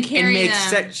off And then carry make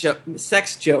them.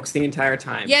 sex jokes the entire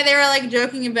time. Yeah, they were like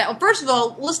joking about. Well, first of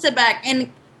all, let's step back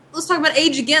and let's talk about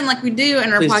age again, like we do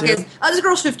in our Please podcast. do. This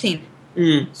girl's 15,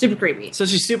 Mm. super creepy, So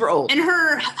she's super old. and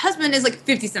her husband is like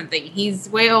 50 something. He's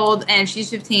way old, and she's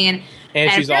 15,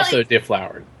 And she's also apparently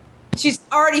deflowered. she's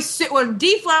already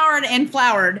deflowered and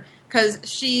flowered because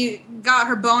she got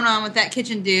her bone on with that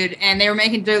kitchen dude, and they were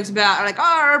making jokes about like,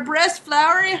 oh, her breast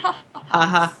flowery.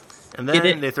 Haha. And Get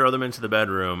then it? they throw them into the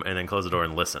bedroom and then close the door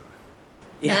and listen.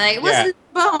 Yeah. Like, listen to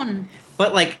the bone.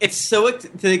 But like, it's so to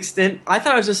the extent. I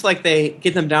thought it was just like they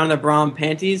get them down to their bra and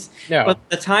panties. No. But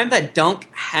the time that Dunk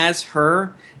has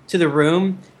her to the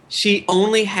room, she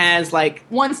only has like.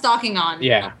 One stocking on.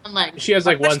 Yeah. One leg. She has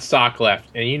like one sock left,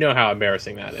 and you know how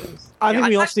embarrassing that is. I think Yeah,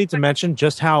 we I- also need to mention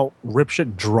just how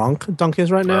ripshit drunk Dunk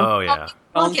is right now. Oh, yeah.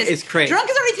 Dunk is crazy. Drunk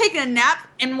has already taken a nap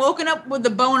and woken up with a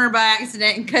boner by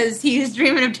accident because he was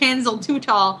dreaming of Tanzel too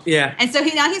tall. Yeah. And so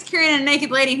now he's carrying a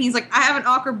naked lady, and he's like, I have an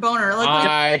awkward boner. Look,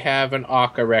 I have an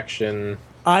awk erection.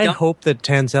 I Dunk- hope that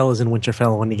Tanzel is in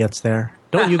Winterfell when he gets there.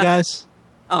 Don't you guys?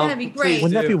 Oh, That'd be great. please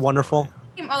Wouldn't that do. be wonderful?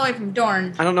 came all the way from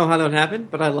Dorne. I don't know how that would happen,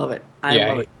 but I love it. I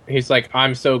love it. He's like,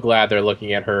 I'm so glad they're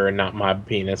looking at her and not my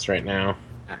penis right now.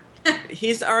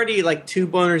 He's already like 2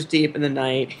 boners deep in the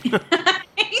night. He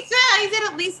said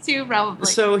at least 2, probably.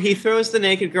 So he throws the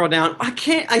naked girl down.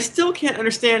 I still can't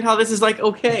understand how this is like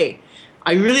okay.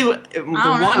 I really the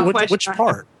know. one question Which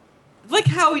part? like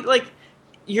how like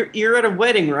you're at a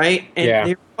wedding, right? And Yeah. they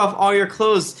rip off all your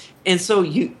clothes, and so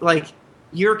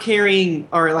you're carrying,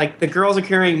 or like the girls are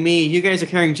carrying me, you guys are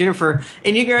carrying Jennifer,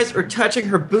 and you guys are touching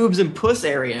her boobs and puss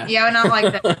area. yeah, I would not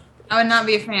like that. I would not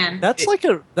be a fan. That's like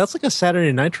a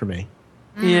Saturday night for me.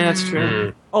 Yeah, that's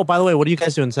true. Mm. Oh, by the way, what are you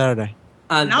guys doing Saturday?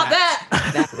 Not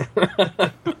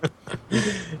that.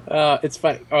 It's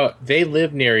fine. They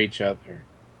live near each other.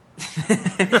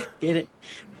 Get it?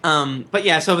 But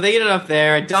yeah, so they get it up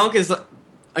there. Dunk is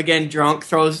again drunk,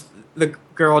 throws the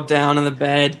girl down on the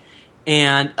bed,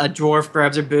 and a dwarf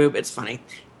grabs her boob. It's funny.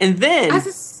 And then,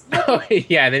 Oh,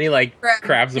 yeah, and then he like Grab-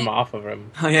 grabs them off of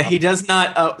him. oh yeah, he does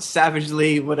not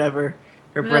savagely whatever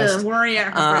her breast. Worry at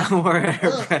her breast. Or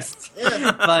her breast.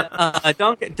 But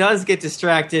Dunk does get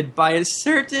distracted by a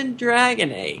certain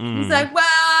dragon egg. He's like, well,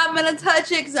 I'm going to touch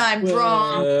it because I'm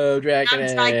drunk. Whoa, dragon I'm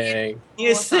psychic. egg. He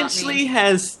What's that essentially mean?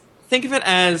 has, think of it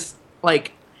as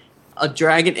like a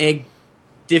dragon egg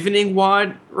divining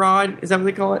rod. Is that what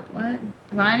they call it? What?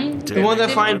 Divining? The one that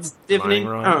Divining finds rod? divining. Divining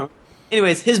rod? Oh.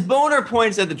 Anyways, his boner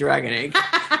points at the dragon egg,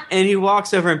 and he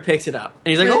walks over and picks it up.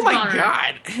 And he's like, With "Oh his my boner.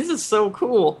 god, this is so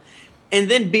cool!"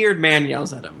 And then Beard Man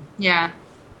yells at him. Yeah.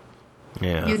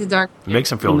 Yeah. He's a dark. It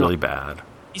makes him feel No. really bad.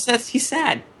 He says he's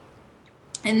sad.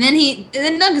 And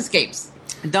then Doug escapes.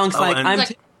 And Dunk's Oh, like, and- "I'm." He's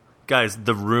like- Guys,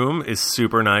 the room is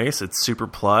super nice. It's super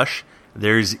plush.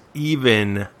 There's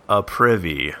even a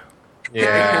privy.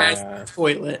 Yeah.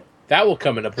 Toilet. That will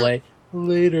come into play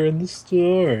later in the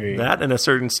story. That and a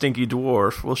certain stinky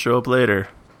dwarf will show up later.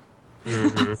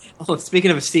 Oh, speaking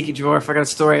of a stinky dwarf, I got a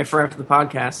story for after the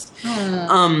podcast.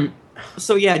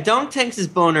 So yeah, Dunk takes his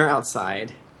boner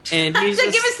outside, and he's So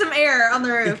just, give us some air on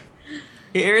the roof.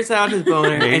 he airs out his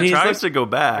boner, He and he's tries like, to go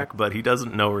back, but he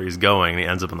doesn't know where he's going, and he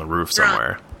ends up on the roof Drunk.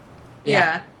 somewhere.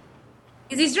 Yeah.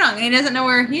 Because he's drunk and he doesn't know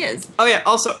where he is. "Oh yeah."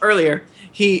 Also, earlier,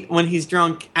 when he's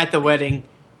drunk at the wedding,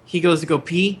 he goes to go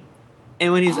pee,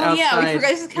 and when he's Oh, outside, yeah, we forgot.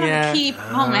 This is kind yeah. of a key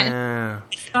moment.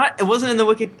 Yeah. It wasn't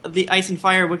in the Ice and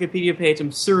Fire Wikipedia page.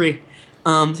 I'm sorry.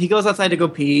 He goes outside to go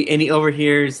pee, and he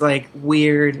overhears like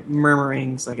weird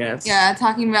murmurings, I guess. Yeah,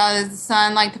 talking about his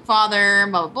son, like the father,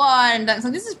 blah, blah, blah. And Doug's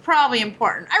like, this is probably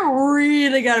important. I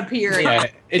really got to pee right now. Yeah,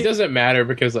 it doesn't matter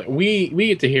because like we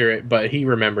get to hear it, but he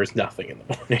remembers nothing in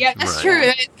the morning. Yeah, that's Right. true.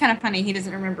 That is kind of funny. He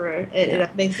doesn't remember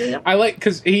it. Basically. I like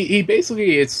because he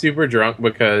basically is super drunk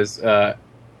because the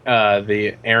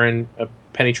Aaron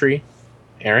Pennytree,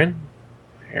 Aaron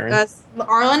Aaron? That's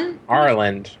Arlen.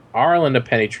 Arlen a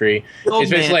penny tree. Oh,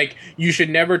 It's just man. like you should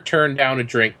never turn down a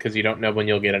drink because you don't know when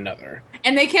you'll get another.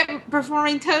 And they kept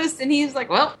performing toast, and he's like,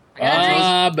 "Well, I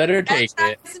gotta drink. Better take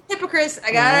it. Some hypocrites.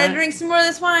 I gotta drink some more of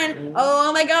this wine.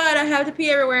 Oh my god, I have to pee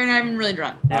everywhere, and I'm really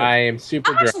drunk. I am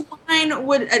super How much drunk. wine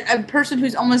would a person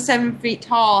who's almost 7 feet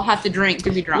tall have to drink to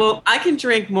be drunk? Well, I can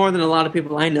drink more than a lot of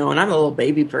people I know, and I'm a little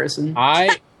baby person.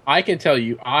 I can tell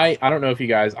you, I don't know if you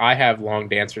guys, I have long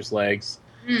dancer's legs,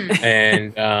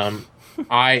 and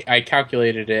I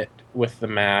calculated it with the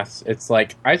maths. It's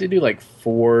like I have to do like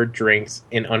 4 drinks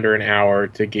in under an hour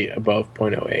to get above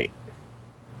 0.08.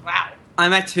 Wow.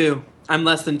 I'm at 2. I'm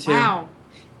less than 2. Wow.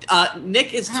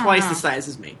 Nick is I don't twice know. the size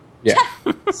as me. Yeah.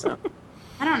 So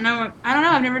I don't know.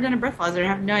 I've never done a breathalyzer. I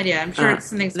have no idea. I'm sure it's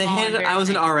something they small. handed. and I was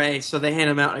an embarrassing. RA, so they hand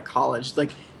them out at college.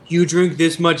 Like, you drink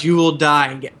this much, you will die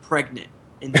and get pregnant.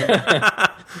 And then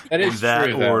That In is that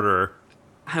true, though. order.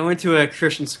 I went to a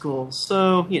Christian school,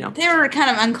 so They were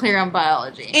kind of unclear on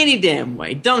biology. any damn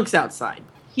way. Dunk's outside.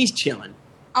 He's chilling.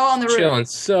 Oh, on the roof. Chilling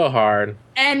so hard.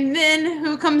 And then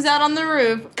who comes out on the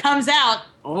roof? Comes out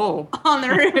Oh, on the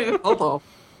roof. Popo.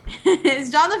 It's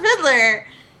John the Fiddler.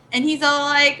 And he's all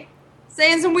like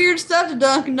saying some weird stuff to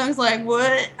Dunk, and Dunk's like,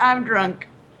 "What? I'm drunk."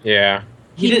 Yeah.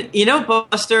 You know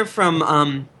Buster from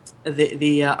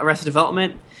the Arrested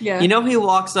Development? Yeah. You know he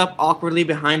walks up awkwardly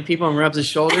behind people and rubs his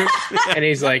shoulders? And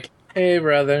he's like, "Hey,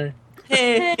 brother."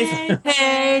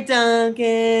 Hey,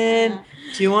 Duncan.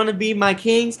 Do you want to be my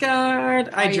King's Guard?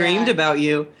 I Oh, dreamed yeah. about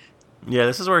you. Yeah,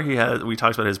 this is where we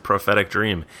talked about his prophetic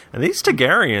dream. And these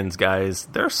Targaryens, guys,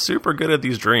 they're super good at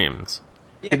these dreams.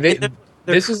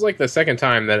 This is like the second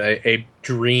time that a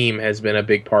dream has been a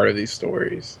big part of these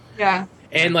stories. Yeah.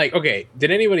 And like, okay, did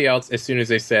anybody else, as soon as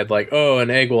they said like, "Oh, an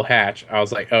egg will hatch," I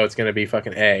was like, "Oh, it's gonna be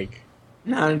fucking egg."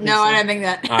 No, I didn't think No, so. I didn't think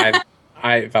that.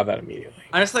 I thought that immediately.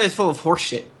 I just thought it was full of horse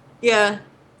shit. Yeah.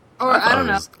 Or I don't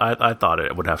know. I thought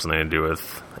it would have something to do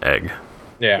with egg.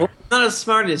 Yeah. We're not as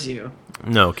smart as you.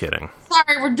 No kidding.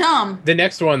 Sorry, we're dumb. The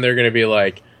next one, they're gonna be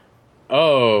like,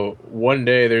 "Oh, one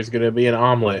day there's gonna be an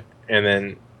omelet," and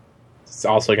then it's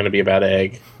also gonna be about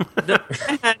egg.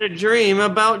 I had a dream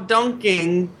about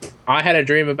dunking. I had a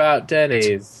dream about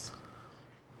Denny's.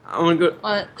 I want to go.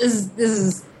 What? This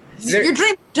is There- your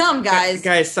dream dumb, guys.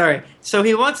 Guys, sorry. So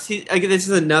this is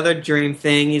another dream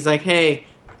thing. He's like, hey,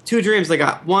 2 dreams I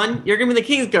got. 1, you're going to be the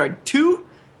King's Guard. 2,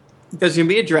 there's going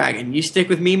to be a dragon. You stick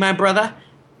with me, my brother.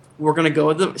 We're going to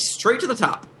go straight to the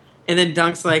top. And then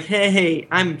Dunk's like, hey,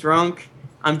 I'm drunk.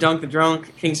 I'm Dunk the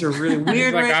Drunk. Things are really He's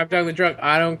weird like, right "I'm done the drunk.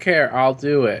 I don't care. I'll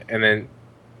do it." And then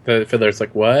the fiddler's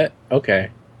like, "What? Okay."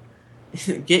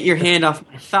 Get your hand off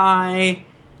my thigh.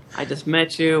 I just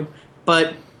met you.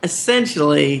 But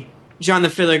essentially, John the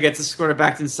Fiddler gets escorted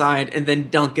back inside, and then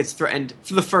Dunk gets threatened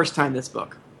for the first time this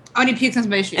book. Oh, and he pukes on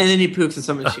somebody's shoes. And then he poops in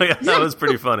someone's Oh, shoe. yeah, that was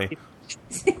pretty funny.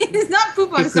 It's not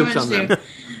poop on He someone's poops on shoe.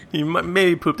 He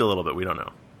maybe pooped a little bit. We don't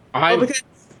know. Well, because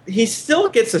he still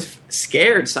gets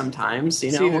scared sometimes,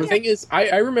 you know. See, the thing is,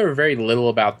 I remember very little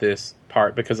about this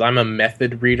part because I'm a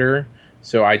method reader,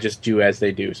 so I just do as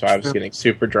they do. So I was getting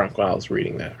super drunk while I was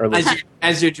reading that. Or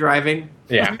as you're driving.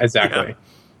 yeah, exactly. Yeah.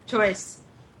 Choice.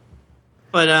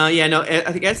 But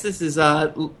I guess this is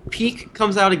Peak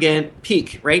comes out again.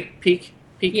 Peak, right? Peak.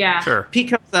 Yeah. Sure. Peak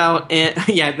comes out, and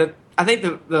I think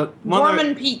the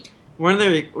Mormon Peak. one of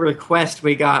the requests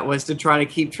we got was to try to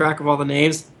keep track of all the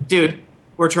names. Dude,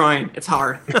 we're trying. It's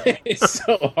hard. It's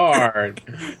so hard.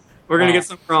 We're gonna get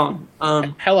something wrong.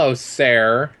 Hello,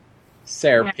 Sarah.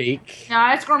 Sarah Yeah. Peak.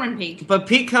 No, it's Gorman Peak. But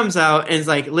Pete comes out and is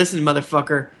like, listen,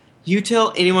 motherfucker, you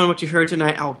tell anyone what you heard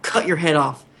tonight, I'll cut your head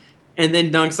off. And then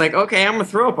Dunk's like, okay, I'm going to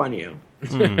throw up on you.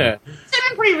 It's been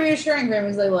pretty reassuring for him.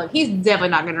 He's like, look, he's definitely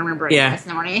not going to remember it Yeah. this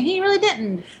morning. And he really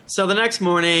didn't. So the next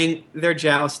morning, they're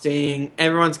jousting.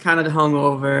 Everyone's kind of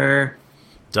hungover.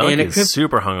 Dunk And it is could-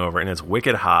 super hungover, and it's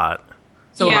wicked hot.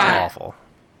 So Yeah. It's hot. awful.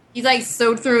 He's like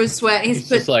soaked through his sweat. He's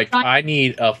just like, I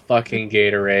need a fucking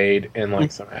Gatorade and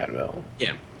like some Advil.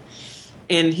 Yeah.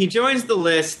 And he joins the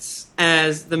lists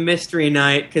as the Mystery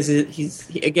Knight because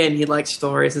he likes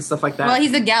stories and stuff like that. Well,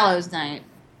 he's a gallows knight.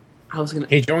 I was going to...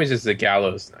 He joins as the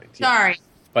Gallows Knight. yeah. Sorry.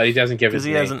 But he doesn't give Because his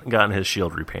he name. hasn't gotten his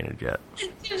shield repainted yet.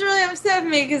 He was really upset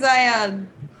with me because I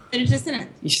finished his sentence.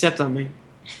 You stepped on me.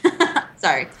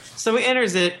 Sorry. So he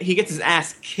enters it. He gets his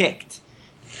ass kicked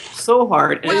so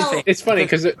hard. And Well- everything. It's funny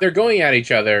because they're going at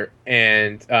each other,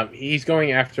 and he's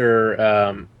going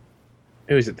after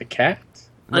who is it? The cat,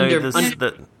 No, Under-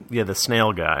 the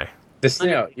snail guy. the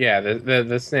snail. Yeah,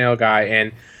 the snail guy,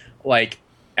 and like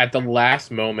at the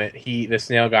last moment, the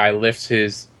snail guy lifts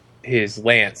his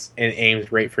lance and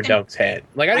aims right for Dunk's head.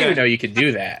 Like I didn't even know you could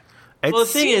do that. It Well,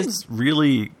 the thing seems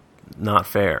really not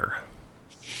fair.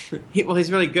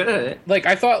 He's really good at it. Like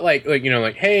I thought, like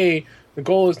hey, the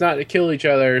goal is not to kill each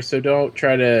other, so don't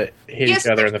try to hit each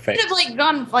other in the face. Should have like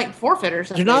gone like forfeit or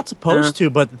something. You're not supposed to,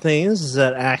 but the thing is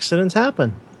that accidents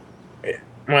happen.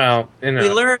 Well, We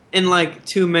learned in like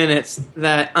 2 minutes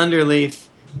that Underleaf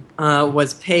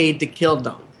was paid to kill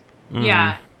Dunk.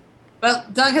 Yeah,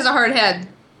 but Dunk has a hard head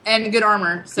and good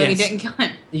armor, so he Yes. didn't kill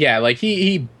him. yeah, like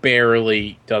he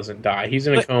barely doesn't die. He's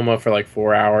in a coma for like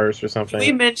 4 hours or something.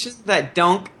 We mentioned that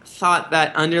Dunk thought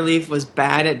that Underleaf was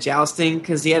bad at jousting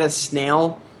because he had a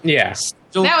snail. Yeah,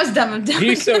 That was dumb of Dunk.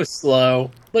 he's so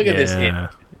slow. Look at this. Yeah. Idiot.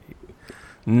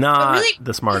 Not Really,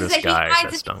 the smartest he guy. hides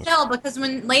That's his Dunk. shell because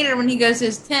when he goes to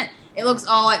his tent, it looks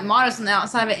all like modest on the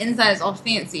outside, but inside is all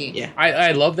fancy. Yeah.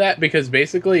 I love that because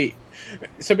basically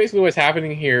what's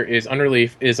happening here is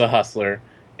Underleaf is a hustler,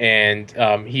 and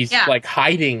he's like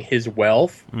hiding his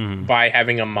wealth by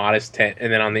having a modest tent,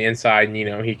 and then on the inside,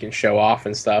 he can show off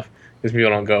and stuff because people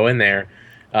don't go in there.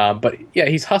 But yeah,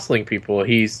 he's hustling people.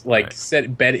 He's like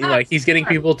betting, like he's getting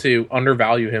people to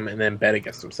undervalue him and then bet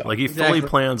against himself. Like he fully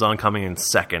plans on coming in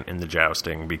second in the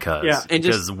jousting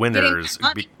because winners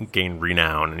gain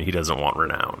renown, and he doesn't want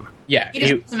renown. Yeah, He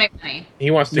just wants to make money.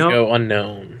 he wants to go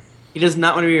unknown. He does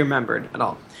not want to be remembered at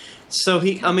all. So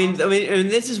I mean, and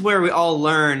this is where we all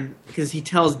learn because he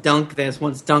tells Dunk this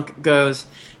once Dunk goes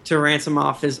to ransom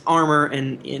off his armor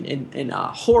and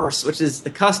horse, which is the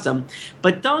custom.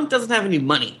 But Dunk doesn't have any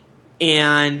money,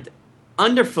 and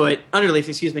Underleaf,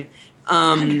 excuse me,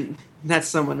 that's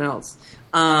someone else.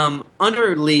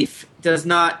 Underleaf does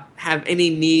not have any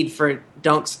need for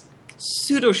Dunk's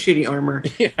pseudo shitty armor.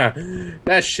 Yeah,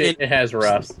 that shit it has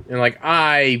rust, and like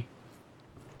Also,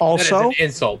 that is an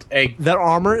insult. that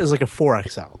armor is like a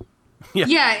 4XL.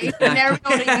 Yeah, you can never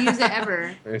be able to use it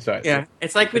ever. Yeah,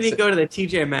 it's like when you go to the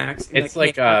TJ Maxx. and It's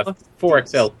like hey, a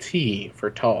 4XLT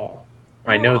for tall.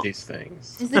 I know these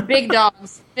things. It's the big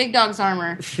dog's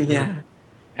armor. Yeah.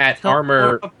 At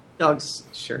Armor Dogs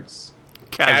shirts.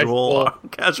 Casual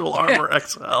armor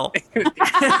XL.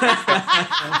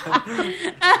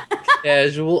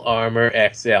 Casual Armor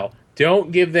XL.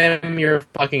 Don't give them your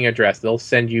fucking address. They'll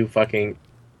send you fucking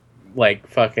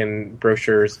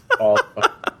brochures all.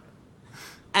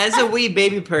 As a wee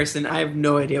baby person, I have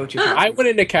no idea what you're talking I went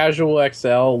into Casual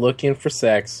XL looking for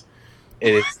sex.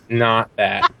 It's not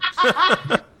that.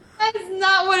 That's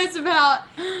not what it's about.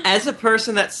 As a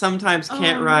person that sometimes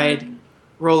can't ride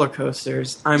roller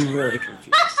coasters, I'm really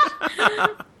confused.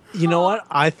 You know what?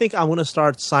 I think I'm going to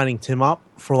start signing Tim up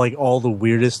for like all the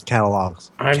weirdest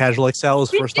catalogs. Casual XL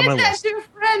is We first did on my that list. to a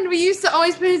friend. We used to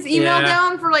always put his email Yeah.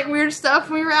 down for like weird stuff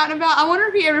when we were out and about. I wonder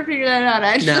if he ever figured that out,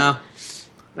 actually. No.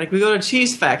 Like we go to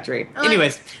Cheese Factory.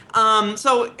 Anyways,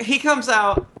 so he comes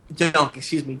out, Dunk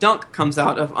comes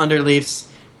out of Underleaf's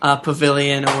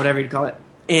pavilion or whatever you'd call it.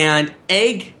 And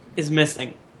Egg is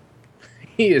missing.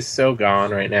 He is so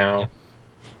gone right now.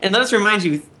 And let us remind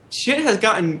you, shit has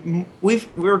gotten. We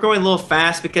were going a little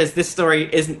fast because this story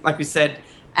isn't, like we said,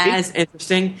 as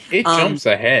interesting. It jumps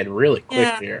ahead really quick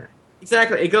yeah. here.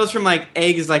 Exactly. It goes from like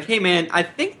Egg is like, hey man, I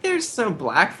think there's some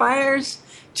Blackfires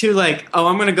to like, oh,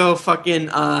 I'm gonna go fucking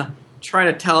try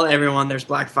to tell everyone there's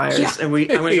Blackfires, and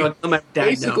I'm gonna go tell my dad.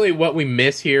 Basically, what we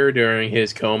miss here during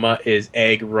his coma is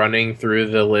Egg running through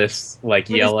the list, like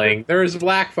yelling, "There's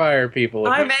Blackfire people!"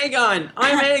 I'm Aegon.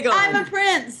 I'm Aegon. I'm a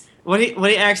prince. What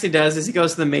he actually does is he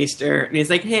goes to the Maester and he's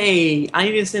like, hey, I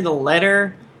need to send a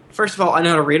letter. First of all, I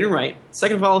know how to read and write.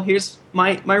 Second of all, here's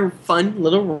my fun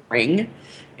little ring.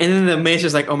 And then the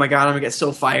Maester's like, oh my god, I'm gonna get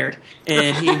so fired.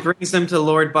 And he brings them to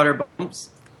Lord Butterbumps.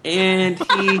 And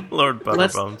he Lord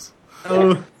Butterbumps.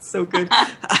 Oh, so good.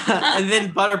 And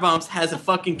then Butterbumps has a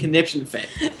fucking conniption fit.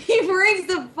 He freaks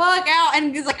the fuck out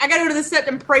and he's like, I gotta go to the set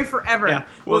and pray forever. Yeah.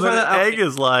 Well, then that Egg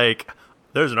is like,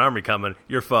 there's an army coming.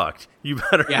 You're fucked. You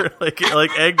better like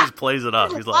Egg just plays it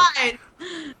up. He's like, Fine.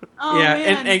 Oh, yeah,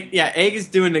 man. and Egg is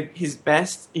doing his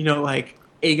best, like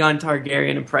Aegon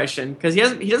Targaryen impression because he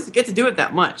doesn't get to do it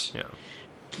that much. yeah.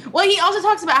 Well, he also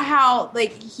talks about how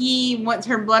like he wants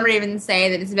her Bloodraven to say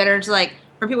that it's better to like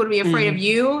for people to be afraid of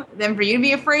you than for you to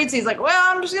be afraid. So he's like,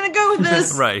 well, I'm just gonna go with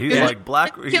this. Right. He's Yeah.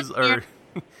 like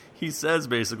he says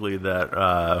basically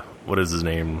that what is his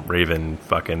name? Raven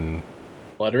fucking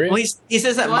Bloodraven? Well, he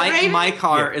says that Bloodraven? my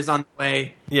car is on the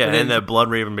way. yeah, But then- and that Blood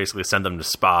Raven basically sent them to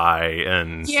spy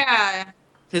and Yeah.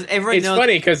 because everyone It's knows.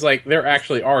 funny because like there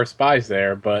actually are spies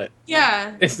there, but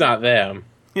Yeah. it's not them.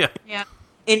 yeah. Yeah.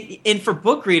 And for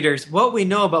book readers, what we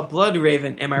know about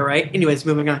Bloodraven, am I right? Anyways,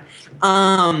 moving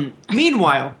on.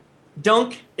 Meanwhile,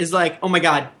 Dunk is like, oh my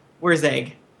god, where's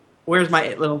Egg? Where's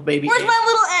my little baby Where's Egg? my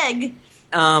little egg?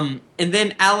 And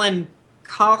then Alan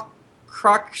Cockshaw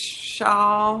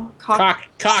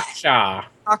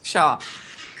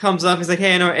comes up. He's like,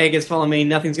 "Hey, I know Egg is following me.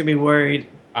 Nothing's gonna be worried.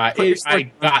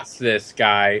 I got this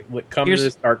guy. Come to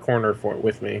this dark corner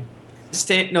with me.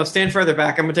 Stand further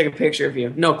back. I'm gonna take a picture of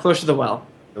you. No, closer to the well.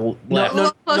 Left.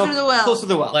 Closer to the well. Closer to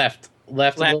the well. Left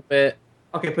a little bit.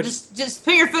 Okay, Just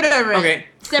put your foot over it. Okay.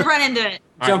 Step right into it.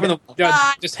 Jump in the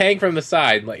well. Just hang from the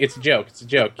side. Like it's a joke.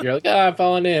 You're like, I'm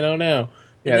falling in. Oh no.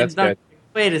 Yeah, that's good.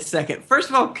 Wait a second. First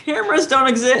of all, cameras don't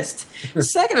exist.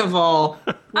 Second of all,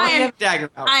 why do you have a dagger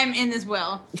out? I'm in this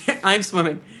well. I'm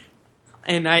swimming.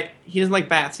 And he doesn't like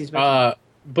bats. But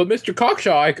Mr.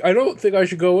 Cockshaw, I don't think I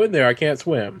should go in there. I can't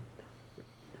swim.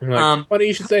 I'm like, funny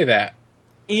you should say that.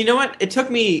 You know what? It took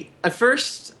me at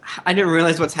first. I didn't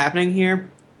realize what's happening here,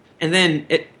 and then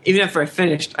even after I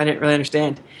finished, I didn't really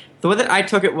understand. The way that I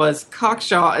took it was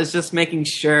Cockshaw is just making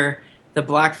sure the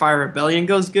Blackfire Rebellion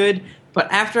goes good. But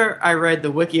after I read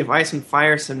the Wiki of Ice and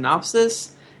Fire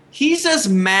synopsis, he's just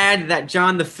mad that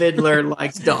John the Fiddler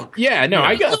likes Dunk. Yeah, no,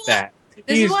 I got that.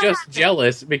 He's just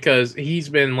jealous because he's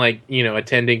been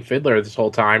attending Fiddler this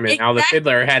whole time, and now the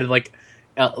Fiddler had a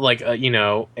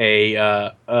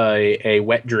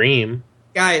wet dream,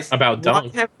 guys, about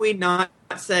Dunk. Why have we not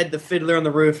said the Fiddler on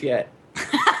the Roof yet?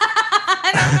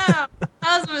 I don't know.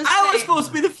 I was supposed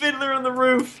to be the Fiddler on the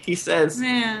Roof, he says.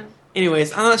 Man.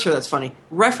 Anyways, I'm not sure that's funny.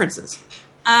 References.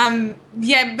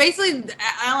 Yeah, basically,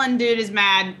 Alan Dude is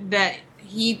mad that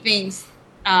he thinks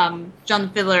John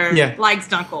the Fiddler likes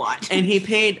Dunk a lot. And he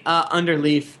paid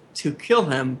Underleaf to kill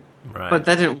him, but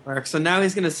that didn't work. So now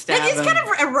he's going to stab him. It's kind of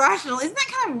irrational. Isn't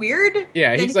that kind of weird?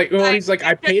 Yeah, he's like, I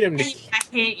paid him to... I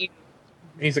hate you.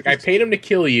 He's like, I paid him to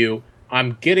kill you.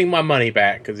 I'm getting my money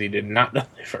back because he did not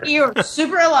deliver. You're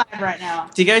super alive right now.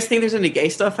 Do you guys think there's any gay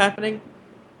stuff happening?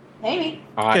 Maybe.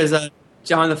 Because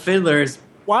John the Fiddler is...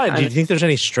 Why? Do you think there's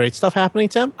any straight stuff happening,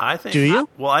 Tim? I think. Do you?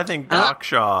 Well, I think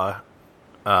Cockshaw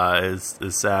is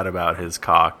sad about his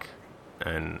cock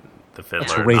and the Fiddler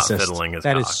That's racist. not fiddling his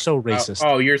That cock. is so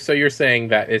racist. You're saying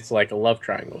that it's like a love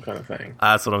triangle kind of thing.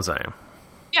 That's what I'm saying.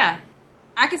 Yeah,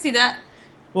 I can see that.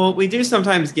 Well, we do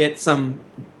sometimes get some...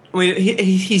 I mean,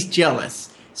 he's jealous.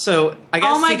 So I guess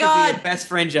Oh my it could God. be a best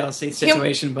friend jealousy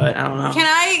situation, but I don't know. Can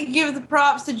I give the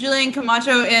props to Julian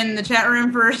Camacho in the chat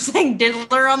room for saying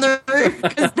diddler on the roof?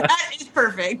 Because that is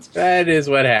perfect. That is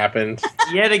what happened.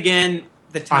 Yet again,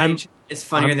 the time is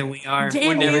funnier than we are. Damn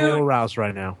We're I'm a never little aroused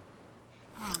right now.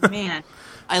 Oh, man.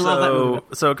 I love that movie.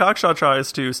 So Cockshaw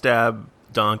tries to stab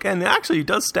Dunk, and actually he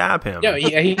does stab him. No,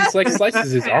 he like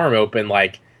slices his arm open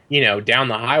down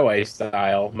the highway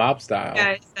style, mob style.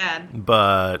 Yeah, it's sad.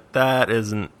 But that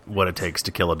isn't what it takes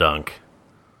to kill a Dunk.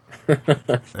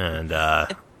 And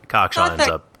Cockshaw ends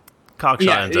up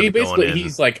going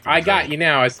he's like, I got you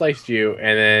now, I sliced you,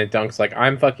 and then Dunk's like,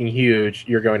 I'm fucking huge,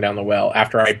 you're going down the well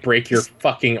after I break your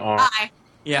fucking arm. Bye.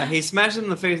 Yeah, he smashed him in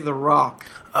the face with a rock.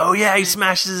 Oh yeah, he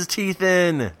smashes his teeth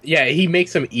in. Yeah, he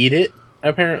makes him eat it,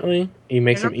 apparently. He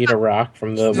makes him eat a rock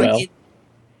from the well.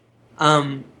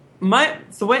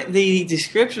 The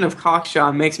description of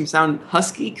Cockshaw makes him sound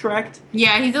husky, correct?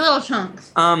 Yeah, he's a little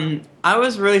chunks. I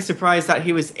was really surprised that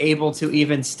he was able to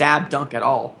even stab Dunk at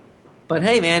all. But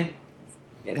hey, man,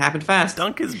 it happened fast.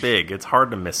 Dunk is big. It's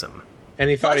hard to miss him. And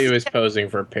he thought he was posing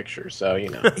for a picture, so,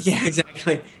 Yeah,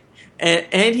 exactly.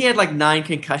 And he had 9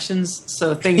 concussions,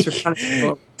 so things were kind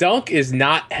of... Dunk is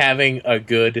not having a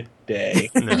good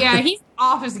day. No. Yeah, he's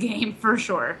off his game for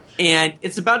sure. And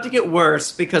it's about to get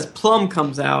worse because Plum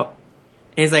comes out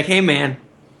and he's like, hey man,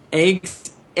 Egg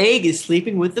is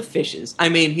sleeping with the fishes. I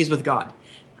mean, he's with God.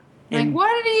 And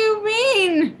what do you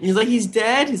mean? he's like, he's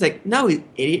dead? He's like, no, he's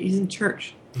idiot, he's in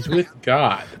church. He's with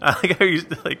God. I like how you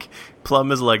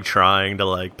Plum is trying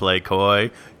to play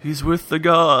coy. He's with the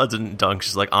gods, and Dunk's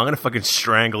just I'm gonna fucking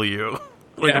strangle you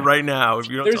right now if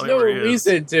you don't. There's tell no me where he is.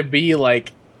 reason to be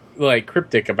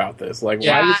cryptic about this. Why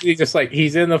is he just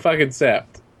he's in the fucking sept?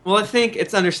 Well, I think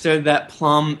it's understood that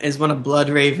Plum is one of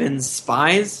Bloodraven's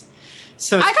spies.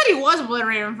 So I thought he was Blood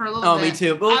Raven for a little bit. me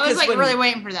too. Well, I was 'cause when- really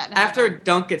waiting for that to after happen.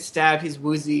 Dunk gets stabbed, he's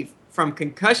woozy from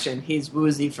concussion. He's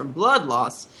woozy from blood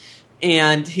loss.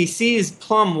 And he sees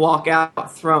Plum walk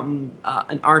out from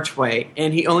an archway,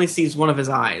 and he only sees one of his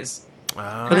eyes.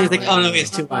 But he's like, oh no, he has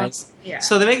 2 eyes. Yeah.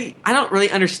 So I don't really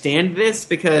understand this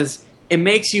because it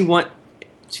makes you want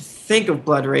to think of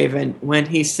Bloodraven when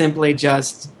he's simply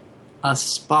just a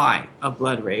spy of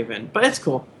Bloodraven. But it's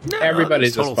cool. No,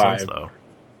 Everybody's that makes total a spy. sense, though.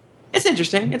 It's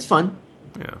interesting. It's fun.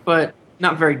 Yeah. But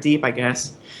not very deep, I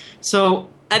guess. So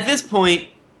at this point,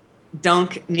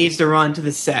 Dunk needs to run to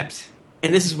the Sept.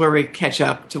 And this is where we catch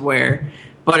up to where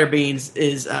Butterbeans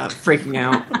is freaking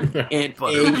out, and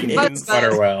Butterbeans. Egg is,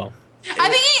 Butterwell.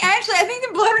 I think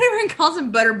the blood even calls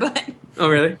him Butterbutt. oh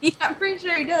really? Yeah, I'm pretty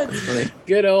sure he does.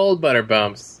 Good old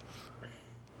Butterbumps.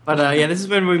 But yeah, this is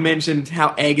when we mentioned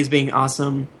how Egg is being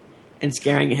awesome and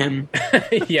scaring him.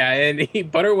 Yeah, and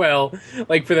Butterwell,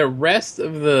 like for the rest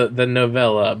of the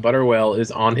novella, Butterwell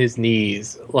is on his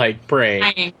knees, like praying.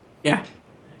 Crying. Yeah.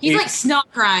 He's like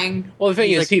snot crying. Well, the thing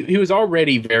He's is, he was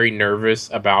already very nervous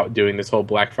about doing this whole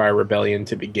Blackfire Rebellion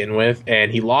to begin with,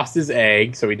 and he lost his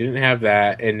egg, so he didn't have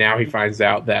that, and now he finds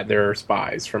out that there are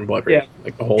spies from Blood Rain,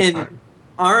 like the whole And time.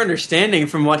 our understanding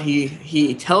from what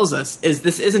he tells us is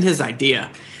this isn't his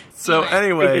idea. So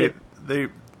anyway,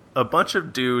 a bunch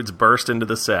of dudes burst into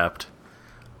the Sept,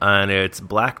 and it's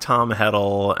Black Tom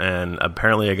Heddle and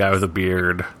apparently a guy with a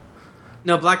beard.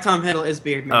 No, Black Tom Heddle is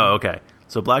Beardman. Oh, okay.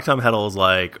 So Black Tom Heddle is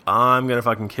like, I'm gonna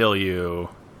fucking kill you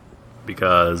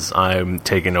because I'm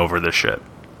taking over this shit.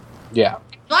 Yeah.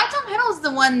 Black Tom Heddle is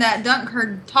the one that Dunk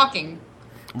heard talking.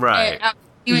 Right.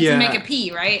 He went Yeah. to make a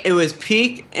pee, right? It was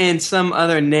Peak and some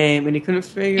other name, and he couldn't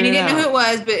figure And he it didn't out. know who it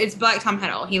was, but it's Black Tom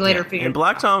Heddle. He later figured. And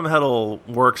Black Tom Heddle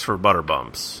works for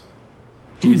Butterbumps.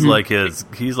 He's like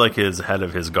his head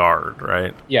of his guard,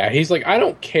 right? Yeah, he's like, I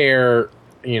don't care,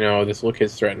 this little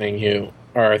kid's threatening you,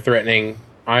 or threatening,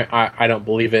 I don't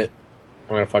believe it.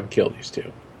 I'm gonna fucking kill these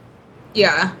two.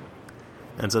 Yeah.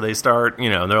 And so they start,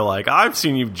 and they're like, I've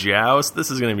seen you joust.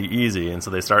 This is going to be easy. And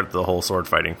so they start the whole sword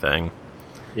fighting thing.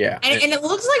 Yeah. And it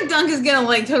looks like Dunk is gonna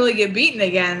like totally get beaten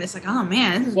again. It's like, oh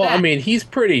man, this is Well, bad. I mean, he's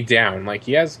pretty down. Like,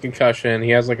 he has a concussion. He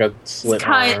has, like, a slit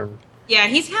arm. Yeah,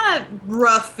 he's kind of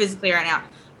rough physically right now.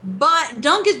 But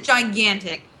Dunk is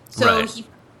gigantic, so Right. he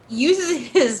uses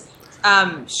his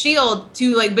shield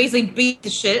to like basically beat the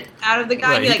shit out of the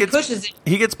guy. Right, He he like gets- pushes it.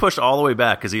 He gets pushed all the way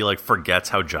back because he, forgets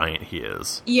how giant he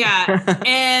is. Yeah,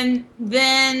 and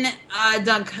then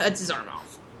Dunk cuts his arm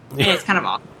off. And it's kind of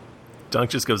awesome. Dunk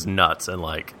just goes nuts and,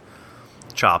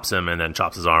 chops him and then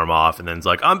chops his arm off and then's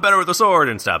like, I'm better with the sword,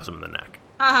 and stabs him in the neck.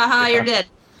 Ha ha ha! You're dead.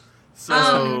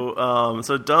 So,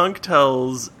 so Dunk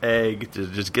tells Egg to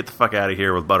just get the fuck out of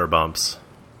here with Butterbumps.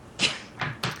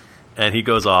 And he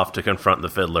goes off to confront the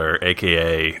Fiddler,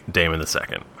 a.k.a. Damon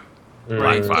II.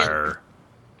 Blackfire.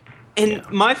 And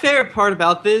my favorite part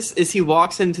about this is he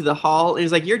walks into the hall and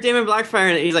he's like, "You're Damon Blackfire,"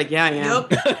 and he's like, "Yeah, I am."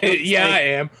 Nope. Yeah, I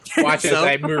am. Watch as So?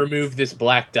 I remove this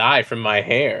black dye from my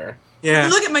hair. Yeah.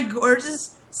 Look at my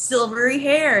gorgeous silvery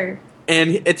hair.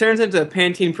 And it turns into a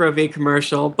Pantene Pro V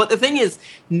commercial. But the thing is,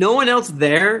 no one else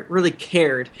there really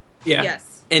cared. Yeah.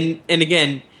 Yes. And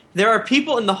again, there are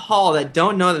people in the hall that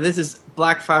don't know that this is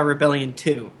Blackfire Rebellion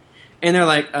 2. And they're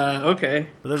like, okay,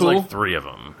 But there's cool. 3 of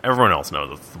them. Everyone else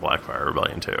knows it's the Blackfire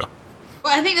Rebellion too.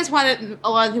 Well, I think that's why a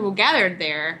lot of people gathered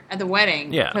there at the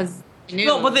wedding. Yeah. Because they knew.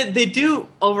 No, but they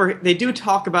do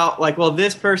talk about, well,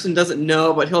 this person doesn't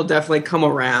know, but he'll definitely come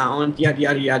around, yada,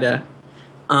 yada, yada.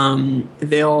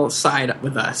 They'll side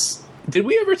with us. Did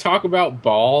we ever talk about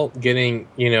Ball getting,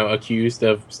 accused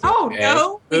of... Oh, egg?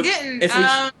 no, we Oops. didn't. It's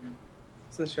in-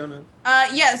 It's the show notes.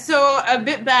 Yeah, so a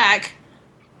bit back,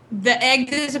 the egg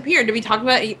disappeared. Did we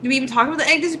even talk about the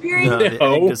egg disappearing? No, the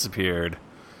No. egg disappeared.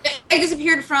 The egg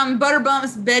disappeared from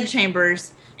Butterbump's bed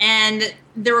chambers, and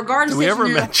there were guards Did we ever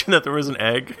stationed near- mention that there was an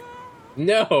egg?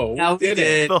 No, No, we didn't.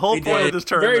 did. The whole We point did. of this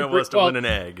Very tournament was to well- win an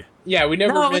egg. Yeah, we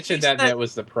never No, we mentioned said that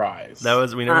was the prize.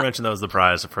 We never mentioned that was the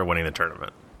prize for winning the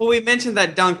tournament. Well, we mentioned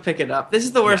that Dunk pick it up. This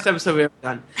is the worst episode we've ever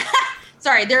done.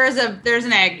 Sorry, there's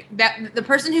an egg that the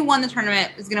person who won the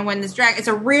tournament is going to win this dragon. It's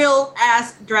a real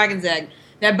ass dragon's egg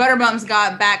that Butterbumps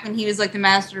got back when he was like the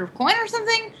master of coin or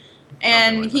something.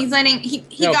 And Something like he's letting he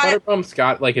no, got it. Butterbump's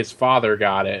got, his father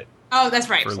got it. Oh, that's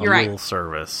right. For You're right. little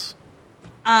service.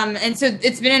 And so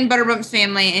it's been in Butterbump's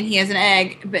family, and he has an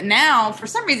egg. But now, for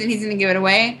some reason, he's going to give it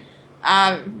away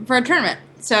for a tournament.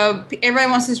 So everybody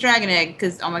wants this dragon egg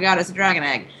because, oh my god, it's a dragon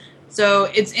egg. So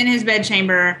it's in his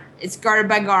bedchamber. It's guarded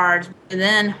by guards. And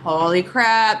then, holy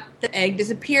crap, the egg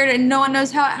disappeared, and no one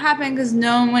knows how it happened because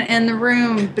no one went in the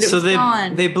room. But it So was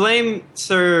gone. they blame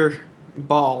Sir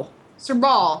Ball. Sir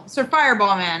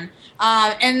Fireball Man.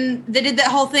 And they did that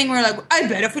whole thing where I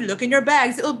bet if we look in your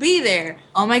bags, it'll be there.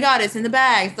 Oh my god, it's in the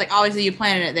bags. Like obviously you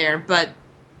planted it there,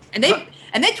 and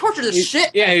they torture the shit.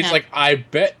 Yeah, out of he's him. like, I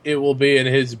bet it will be in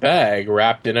his bag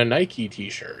wrapped in a Nike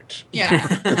t-shirt.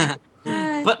 Yeah.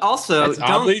 But also, That's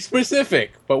oddly Dunk,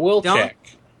 specific, but we'll Dunk- check.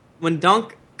 when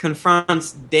Dunk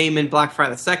confronts Damon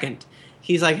Blackfire II,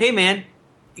 he's like, "Hey man,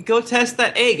 go test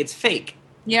that egg. It's fake."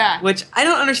 Yeah. Which I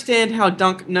don't understand how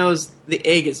Dunk knows the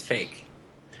egg is fake.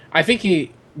 I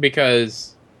think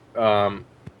because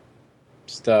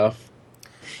stuff.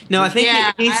 No, I think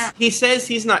Yeah, he says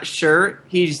he's not sure.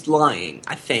 He's lying,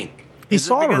 I think. He Is it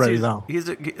saw it because already, he's- though. Is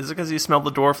it because he smelled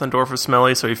the dwarf and the dwarf was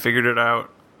smelly, so he figured it out?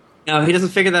 No, he doesn't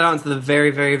figure that out until the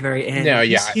very, very, very end. No,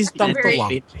 yeah. He's dumped very- a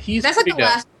lot. He's That's like the pretty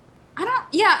dumb. last.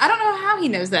 I don't know how he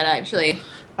knows that actually.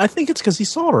 I think it's because he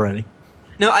saw it already.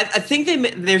 No, I think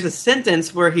there's a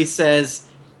sentence where he says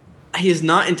he is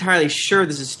not entirely sure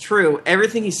this is true.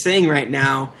 Everything he's saying right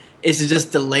now is to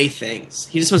just delay things.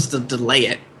 He just wants to delay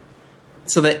it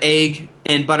so that Egg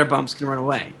and Butterbumps can run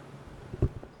away.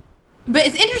 But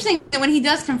it's interesting that when he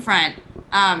does confront,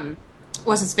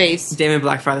 what's his face, Damon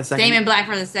Blackfire the second. Damon Black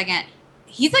for the second,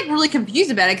 he's like really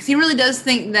confused about it because he really does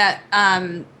think that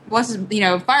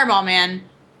Fireball Man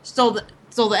stole the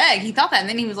egg. He thought that, and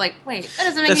then he was like, "Wait, that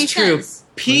doesn't make any That's true. sense."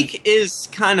 Peak is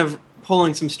kind of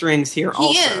pulling some strings here. He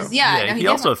also. is, yeah. No, he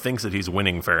also thinks that he's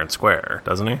winning fair and square,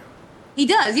 doesn't he? He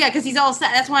does, yeah, because he's all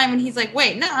set. That's why when he's like,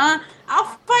 "Wait, nah,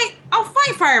 I'll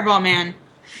fight Fireball Man."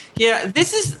 Yeah,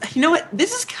 this is. You know what?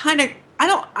 This is kind of.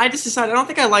 I just decided I don't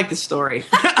think I like this story.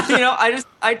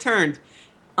 I turned.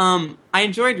 I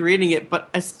enjoyed reading it, but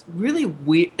it's really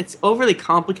weird. It's overly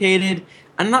complicated.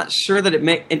 I'm not sure that it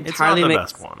entirely it's not the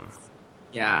makes. best one.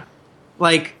 Yeah,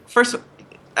 like first,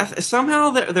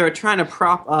 somehow they're trying to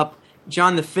prop up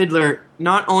John the Fiddler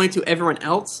not only to everyone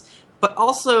else, but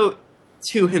also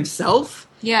to himself.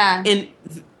 Yeah, And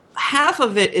half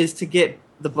of it is to get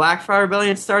the Blackfire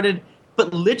Rebellion started,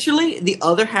 but literally the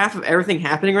other half of everything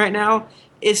happening right now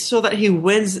is so that he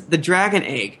wins the Dragon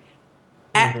Egg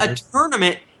at a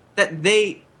tournament that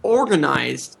they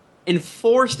organized and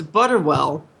forced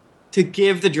Butterwell to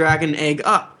give the Dragon Egg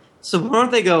up. So why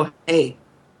don't they go, hey,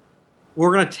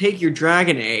 we're going to take your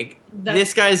Dragon Egg.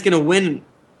 This guy's going to win.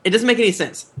 It doesn't make any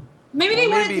sense. maybe they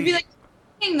wanted to be like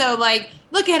king though, like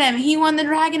look at him, he won the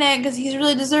Dragon Egg because he's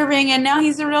really deserving, and now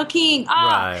he's the real king.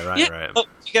 Ah, Right. What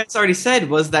you guys already said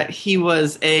was that he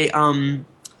was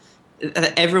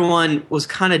that everyone was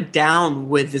kind of down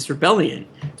with this rebellion.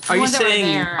 Are you ones that were saying?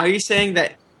 there. Are you saying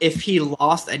that if he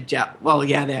lost at well,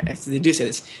 yeah, they do say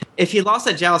this. If he lost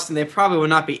at Jousting, they probably would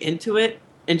not be into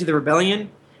the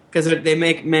rebellion, because they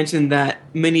make mention that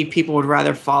many people would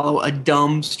rather follow a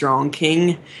dumb, strong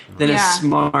king than a Yeah.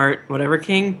 smart whatever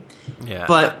king. Yeah.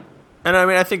 But And I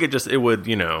mean, I think it would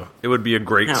be a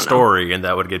great I don't know. story, and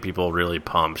that would get people really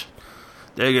pumped.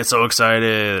 They get so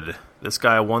excited. This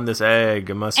guy won this egg.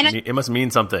 It must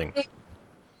mean something.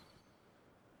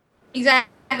 exactly.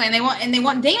 And they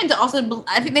want Damon to also.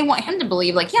 I think they want him to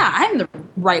believe, like, yeah, I'm the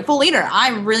rightful leader. I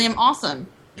really am awesome.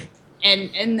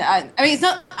 And I mean, it's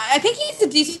not. I think he's a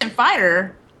decent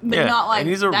fighter, but Yeah, not like. and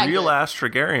he's a that real good. ass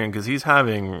Targaryen because he's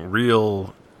having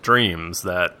real dreams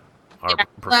that are Last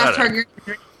prophetic.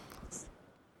 Targaryen.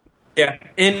 yeah,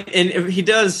 and if he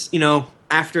does,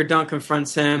 after Dunk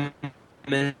confronts him,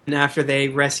 and after they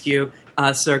rescue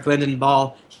Sir Glendon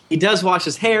Ball, he does wash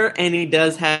his hair, and he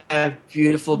does have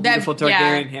beautiful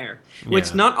Targaryen hair, which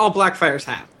Yeah. not all Blackfires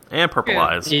have. And purple Yeah.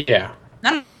 eyes. Yeah.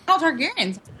 Not all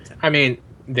Targaryens. I mean,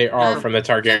 they are from the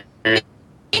Targaryen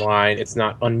line. It's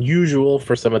not unusual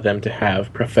for some of them to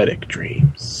have prophetic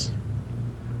dreams.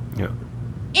 Yeah.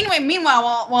 Anyway,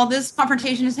 meanwhile, while this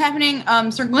confrontation is happening,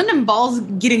 Sir Glendon Ball's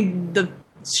getting the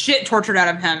shit tortured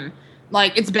out of him.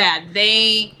 Like, it's bad.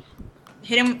 They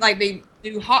hit him, like, they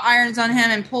do hot irons on him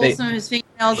and pull some of his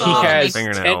fingernails He off. has and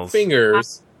 10 Fingernails.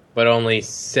 fingers, but only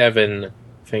 7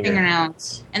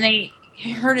 fingernails. And they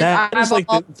hurt his That is like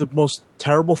eyeball. the most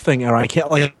terrible thing ever. I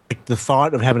can't like the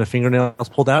thought of having a fingernails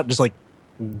pulled out just like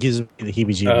gives me the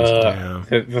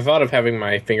heebie-jeebies. The thought of having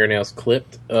my fingernails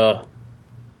clipped,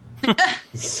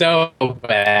 so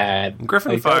bad.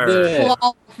 Griffin Like, Fire. Pull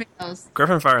all the fingernails.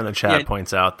 Griffin Fire in the chat Yeah.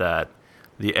 points out that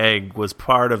the egg was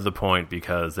part of the point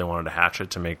because they wanted to hatch it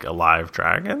to make a live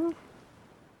dragon.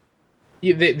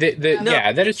 Yeah, No.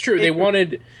 yeah, that is true. They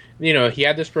wanted, he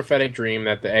had this prophetic dream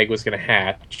that the egg was going to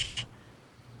hatch,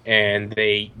 and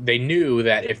they knew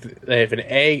that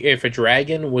if a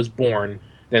dragon was born,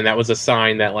 then that was a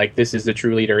sign that like this is the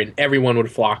true leader, and everyone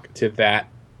would flock to that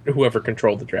whoever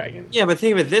controlled the dragon. Yeah, but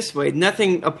think of it this way: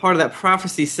 nothing a part of that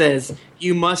prophecy says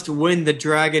you must win the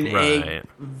Dragon Egg Right.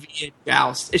 via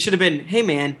joust. It should have been, hey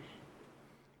man,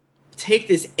 take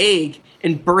this egg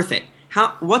and birth it.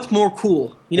 What's more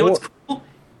cool? You know what's cool?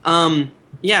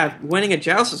 Yeah, winning a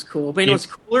joust is cool, but you know what's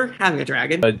cooler? Having a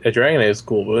dragon. A dragon egg is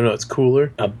cool, but it's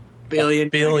cooler. A billion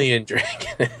dragon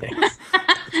eggs.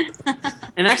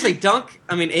 And actually,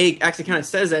 Egg actually kind of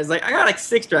says that. It's like, I got like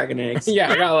 6 dragon eggs.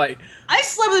 Yeah, I got I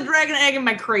slept with a dragon egg in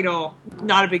my cradle.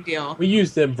 Not a big deal. we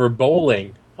used them for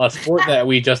bowling, a sport that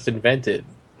we just invented.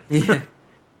 Yeah.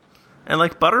 And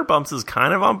like Butterbumps is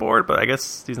kind of on board, but I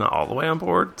guess he's not all the way on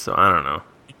board, so I don't know.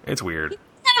 It's weird.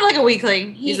 of like a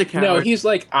weakling. He's a coward. No, he's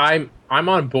like, I'm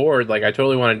on board. Like, I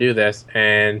totally want to do this.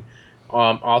 And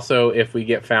also, if we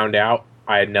get found out,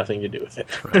 I had nothing to do with it.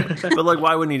 But like,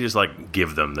 why wouldn't he just like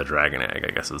give them the dragon egg?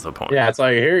 I guess is the point. Yeah, it's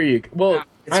like, here you. Well,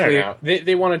 It's I don't weird. know.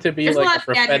 They want it to be There's like lot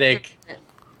a of gadgets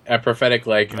prophetic, with it.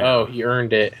 like, oh, he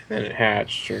earned it, and it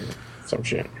hatched or some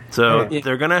shit. So Yeah.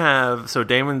 they're gonna have. So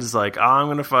Damon's like, I'm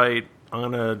gonna fight. I'm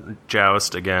gonna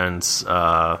joust against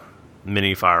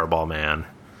Mini Fireball Man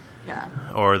Yeah.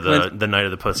 or the Knight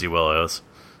of the Pussy Willows,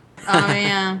 Oh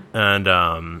yeah.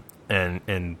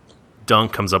 and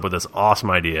Dunk comes up with this awesome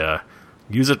idea: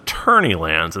 use a tourney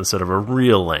lance instead of a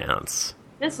real lance,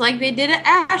 Just like they did at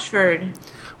Ashford.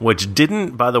 which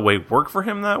didn't, by the way, work for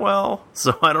him that well.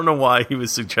 So I don't know why he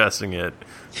was suggesting it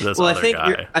to this Well, other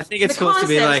guy. I think it's The supposed to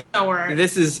be like concepts don't work.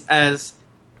 this is as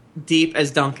deep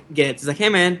as Dunk gets. It's like, hey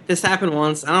man, this happened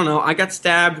once. I don't know. I got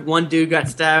stabbed. One dude got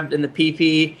stabbed in the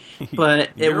PP, but it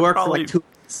You're worked for probably- like 2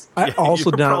 weeks. I Yeah, also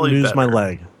you're don't probably lose my better.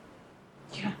 leg.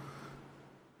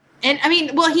 And I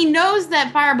mean, well, he knows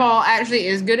that Fireball actually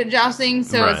is good at jousting,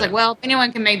 so Right. it's like, well, if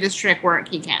anyone can make this trick work,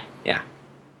 he can. Yeah.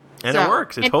 And So- it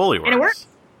works. It and- totally works. and it works.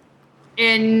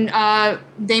 And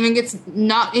Damon gets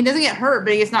knocked. He doesn't get hurt,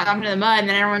 but he gets knocked off into the mud, and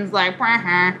then everyone's like,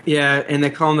 "Wah-huh." Yeah, and they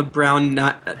call him the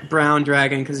brown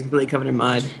dragon because he's completely covered in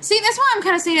mud. See, that's why I'm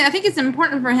kind of saying I think it's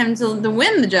important for him to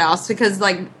win the joust, because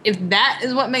like if that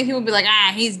is what makes people be like,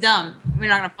 he's dumb, we're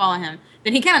not going to follow him,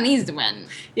 then he kind of needs to win.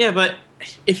 Yeah, but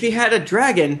if he had a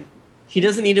dragon, he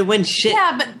doesn't need to win shit.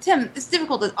 Yeah, but Tim, it's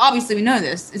difficult. Obviously, we know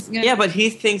this. It's gonna, Yeah, but he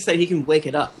thinks that he can wake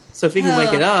it up. So if he can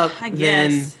wake it up, I then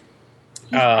guess.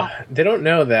 They don't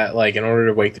know that, like, in order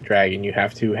to wake the dragon, you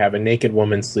have to have a naked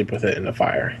woman sleep with it in the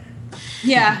fire.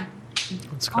 Yeah.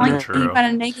 It's All kind you of true. about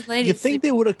a naked lady. You think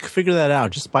they would have figured that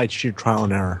out just by sheer trial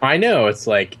and error? I know, it's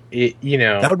like,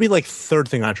 That would be like third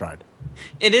thing I tried.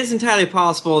 it is entirely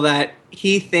possible that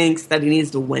he thinks that he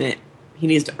needs to win it. He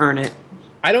needs to earn it.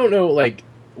 I don't know, like,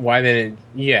 why then.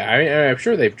 Yeah, I mean, I'm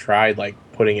sure they've tried, like,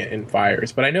 putting it in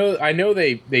fires, but I know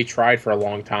they tried for a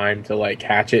long time to, like,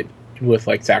 hatch it with,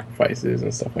 like, sacrifices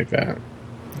and stuff like that.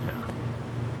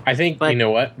 I think, But- you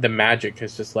know what? The magic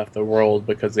has just left the world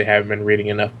because they haven't been reading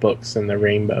enough books in the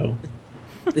Rainbow.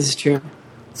 This is true.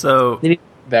 So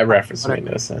That reference made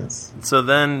no sense. So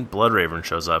then Bloodraven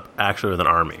shows up, actually with an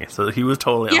army. So he was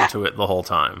totally Yeah. onto it the whole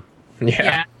time. Yeah.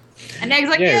 Yeah. And Egg's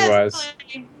like, Yeah, yes, it was.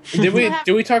 please."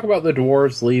 Did we talk about the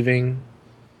dwarves leaving?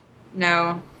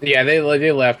 No. Yeah, they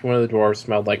left. One of the dwarves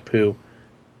smelled like poo.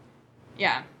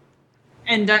 Yeah.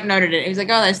 And Dunk noted it. He was like,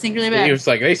 oh, they stink really bad. He was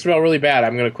like, they smell really bad.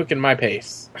 I'm going to quicken my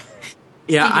pace.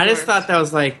 Yeah, Speaking I just of thought that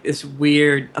was like this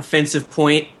weird offensive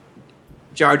point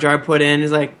Jar Jar put in.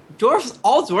 He's like,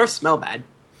 all dwarfs smell bad.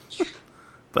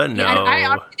 But no. Yeah, I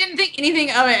honestly didn't think anything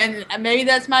of it, and maybe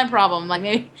that's my problem. Like,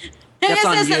 maybe That's that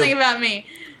on says you. something about me.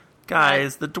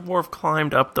 Guys, the dwarf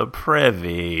climbed up the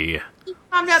privy, He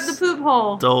climbed up the poop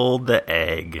hole. stole the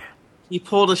egg. He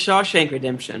pulled a Shawshank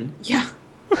Redemption. Yeah.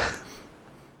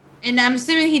 And I'm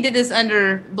assuming he did this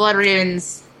under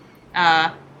Bloodraven's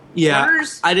Yeah,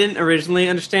 orders. I didn't originally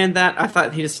understand that. I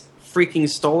thought he just freaking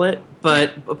stole it,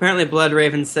 but apparently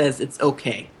Bloodraven says it's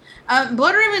okay.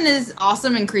 Bloodraven is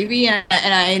awesome and creepy, and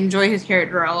I enjoy his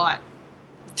character a lot.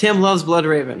 Tim loves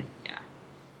Bloodraven. Yeah.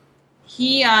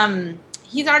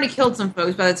 He's already killed some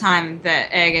folks by the time that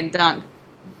Egg and Dunk.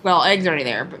 Well, Egg's already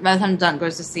there, but by the time Dunk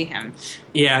goes to see him.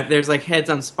 Yeah, there's like heads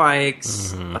on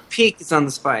spikes. A peak is on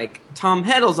the spike. Tom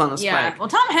Heddle's on the Yeah. spike. Well,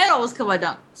 Tom Heddle was killed by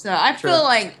Dunk, so I True. feel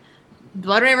like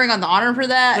Bloodraven got the honor for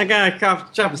that, I gotta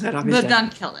chop his head off. He's but dead.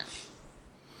 Dunk killed him.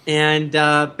 And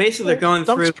basically they're going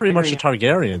Dunk's through. pretty much a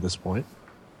Targaryen at this point.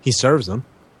 He serves them.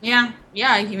 Yeah.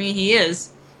 I mean, he is.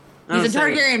 I don't He's a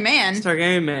say- Targaryen man. He's a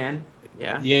Targaryen man.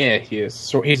 Yeah, Yeah, he is.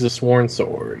 So he's a sworn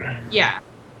sword. Yeah.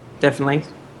 definitely.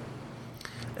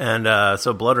 And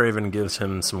so Bloodraven gives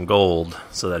him some gold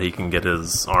so that he can get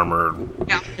his armor.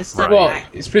 Yeah. It's Right.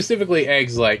 Well, specifically,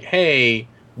 Egg's like, hey,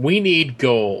 we need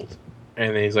gold.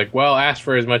 And then he's like, well, ask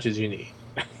for as much as you need.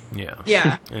 Yeah.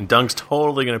 Yeah. And Dunk's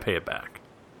totally going to pay it back.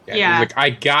 Yeah. He's like, I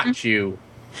got you,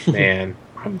 man.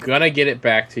 I'm going to get it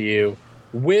back to you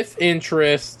with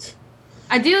interest.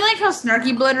 I do like how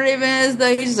snarky Bloodraven is, though.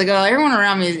 He's just like, oh, everyone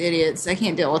around me is idiots. I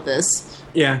can't deal with this.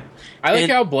 Yeah, I like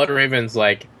And- how Bloodraven's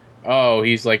like, oh,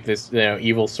 he's like this,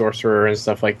 evil sorcerer and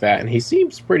stuff like that. And he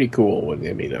seems pretty cool when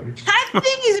you meet him. I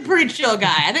think he's a pretty chill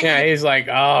guy. I think Yeah, he's like,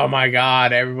 oh my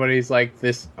god, everybody's like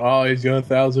this. Oh, he's got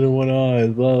 1,001 eyes,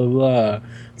 blah blah blah.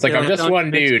 It's like, Yeah, I'm just don't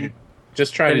one mention dude,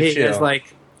 just trying and to he chill. has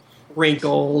like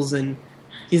wrinkles and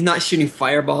he's not shooting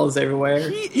fireballs everywhere.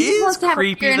 He He's is supposed to have a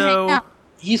creepy, beard and hang though. out.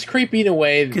 He's creepy in a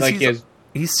way, 'Cause like he's he has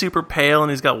He's super pale and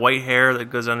he's got white hair that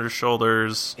goes under his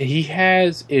shoulders. He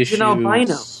has issues. an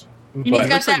albino. And he's But got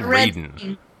looks that like red. Raiden.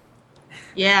 thing.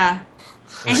 Yeah.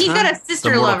 And he's got a The sister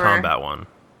Mortal lover. Kombat one.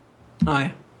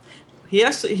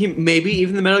 He maybe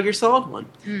even the Metal Gear Solid one.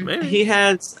 Maybe. He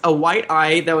has a white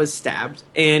eye that was stabbed,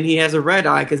 and he has a red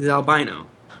eye because he's albino.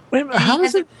 Wait a minute,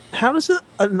 how does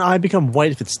an eye become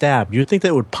white if it's stabbed? You would think that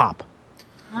it would pop.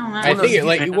 I don't know. I think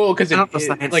it because I don't know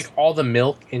science. like all the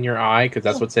milk in your eye, because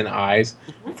that's what's in eyes,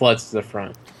 floods to the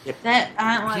front. That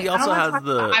I don't like. He I don't also wanna has talk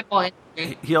the- about eyeball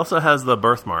injury. He also has the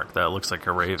birthmark that looks like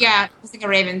a raven. Yeah, it's like a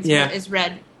raven's. Yeah. Is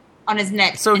red on his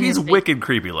neck. So and he's his face. wicked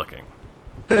creepy looking.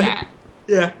 Yeah,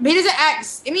 Yeah. but he doesn't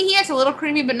act. I mean, he acts a little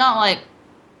creepy, but not like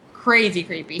crazy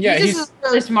creepy. Yeah, he's just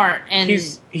really smart and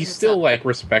He's still like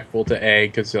respectful to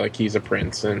Egg because like he's a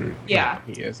prince and Yeah.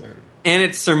 he isn't. And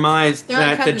it's surmised They're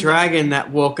that the cousins. dragon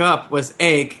that woke up was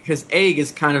Egg, because Egg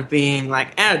is kind of being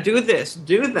like, do this,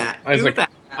 do that, I was do like, that.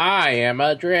 I am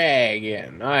a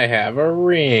dragon. I have a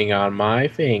ring on my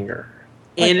finger.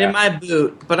 Like And in that. my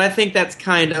boot. But I think that's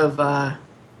kind of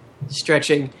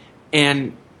stretching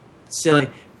and silly.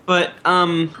 But, I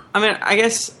mean, I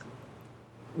guess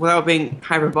without being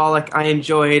hyperbolic, I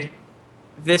enjoyed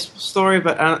this story,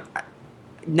 but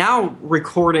now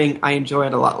recording, I enjoy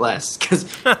it a lot less because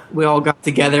we all got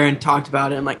together and talked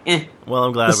about it. I'm like, Well,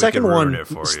 I'm glad The we second could ruin one it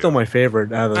for is you. still my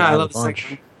favorite out of I the love the bunch.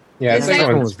 second one. Yeah, the The second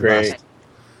second one's one's the great. best.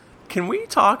 Can we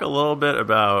talk a little bit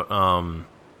about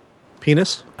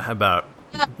Penis?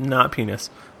 not penis?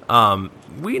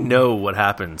 We know what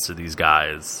happens to these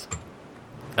guys.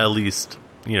 At least,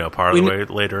 part of the way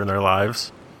later in their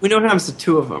lives. We know what happens to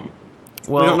two of them.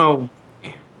 Well, We don't know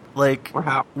like or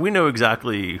how. we know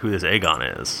exactly who this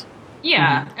Aegon is.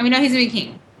 Yeah, and we know he's gonna be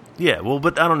king. Yeah, well,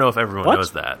 but I don't know if everyone What?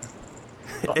 knows that.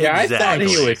 Yeah,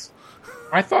 Exactly.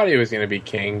 I thought he was going to be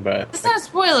king, but It's not a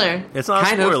spoiler. It's not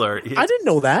Kind a of. spoiler. I didn't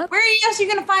know that. Where else are you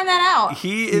gonna find that out?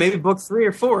 He is Maybe book 3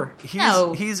 or 4.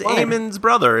 No. He's Why? Aemon's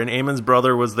brother, and Aemon's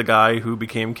brother was the guy who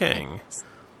became king.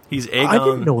 He's Aegon. I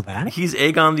didn't know that. He's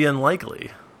Aegon the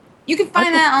Unlikely. You can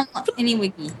find that on any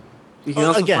wiki. You can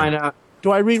also Again. find out.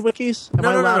 Do I read wikis? Am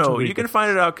I allowed to No. read You can wikis? find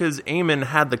it out because Aemon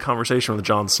had the conversation with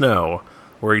Jon Snow,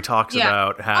 where he talks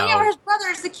about how. Oh yeah, his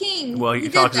brother's the king. Well, he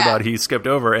did talks that. about he skipped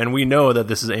over, and we know that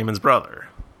this is Aemon's brother.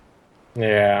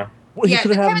 yeah. Well, he Yeah,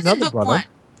 could have that had was in another book brother one.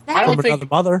 That I don't from was- think- another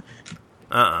mother.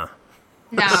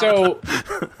 no. So,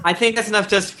 I think that's enough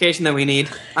justification that we need.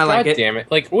 I like God it. damn it!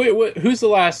 Like, who's the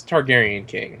last Targaryen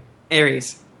king?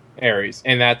 Aries. Aerys,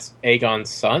 and that's Aegon's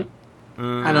son.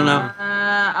 I don't know.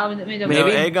 Let me double No,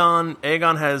 Maybe.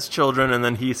 Aegon has children, and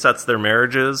then he sets their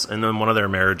marriages, and then one of their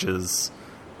marriages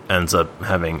ends up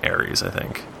having Aerys, I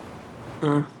think.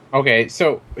 Okay,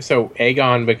 so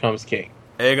Aegon becomes king.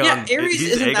 Aegon, Yeah, Aries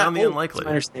he's isn't Aegon that the old, Unlikely.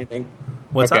 my understanding.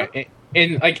 What's that? Okay,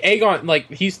 and like Aegon, like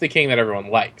he's the king that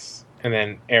everyone likes, and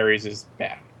then Aerys is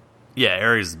bad. Yeah,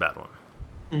 Aerys is the bad one.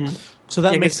 So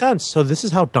that Yeah, makes 'cause- sense. So this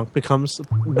is how Dunk becomes a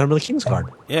member of the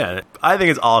Kingsguard. Yeah, I think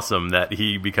it's awesome that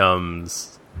he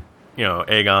becomes,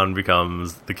 Aegon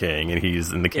becomes the king, and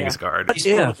he's in the King's Guard. He's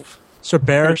Yeah. cool. Sir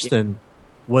Barristan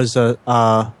was a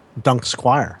Dunk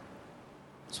squire.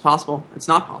 It's possible. It's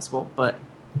not possible, but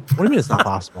What do you mean it's not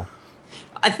possible?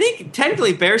 I think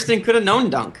technically Barristan could have known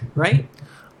Dunk, right?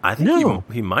 I think No.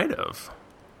 he might have,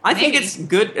 I think Maybe. it's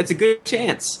good. It's a good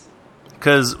chance.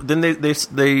 because then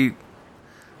they,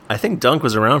 I think Dunk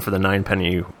was around for the Nine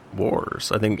Penny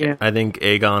Wars. I think Yeah.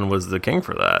 Aegon was the king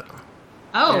for that,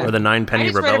 Oh, or the Nine Penny I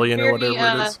just read a Rebellion, or very,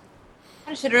 whatever it is.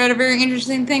 I should have read a very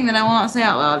interesting thing that I won't say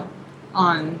out loud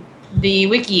on the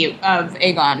wiki of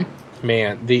Aegon.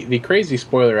 Man, the crazy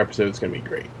spoiler episode is gonna be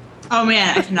great. Oh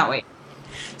man, I cannot wait.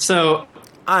 So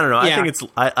I don't know. I Yeah. think it's.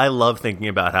 I love thinking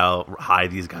about how high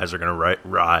these guys are going to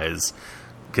rise,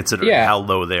 considering Yeah. how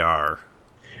low they are.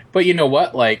 But you know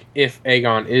what? Like, if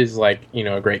Aegon is like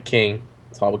a great king,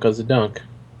 it's all because of Dunk.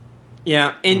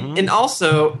 yeah, and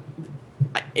also,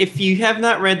 if you have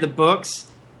not read the books,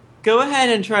 go ahead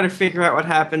and try to figure out what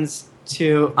happens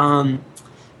to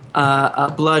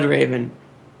Blood Raven.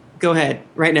 Go ahead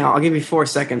right now. I'll give you 4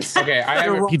 seconds. Okay, I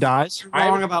haven't. He dies. You're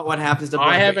wrong about what happens to Blood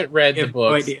I Raven. haven't read You the have no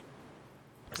books. idea.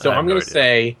 So I have I'm no going to idea.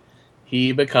 say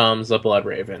he becomes a blood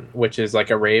raven, which is like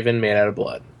a raven made out of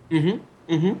blood.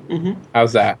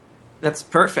 How's that? That's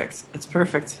perfect. That's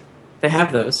perfect. They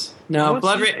have those. No, What's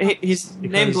Blood. he- He's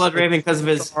named because Blood Raven because of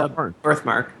his it's a birthmark.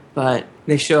 birthmark, but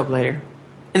they show up later,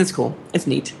 and it's cool. It's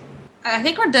neat. I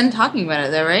think we're done talking about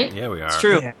it, though, right? Yeah, we are. It's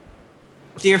true. Yeah.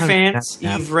 Dear Kind of fans,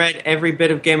 nap. you've read every bit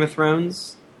of Game of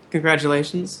Thrones.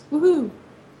 Congratulations. Woohoo!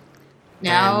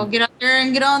 Now And- get out there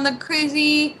and get on the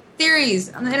crazy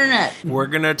theories on the internet. We're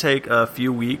gonna take a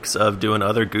few weeks of doing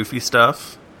other goofy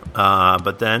stuff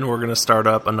But then we're going to start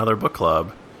up another book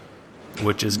club,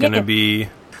 which is going to be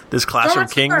this Clash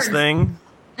of Kings thing.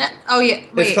 Oh, yeah.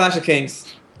 It's Wait. Clash of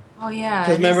Kings. Oh, yeah.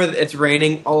 Because remember, it's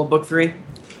raining all of book 3.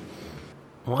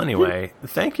 Well, anyway,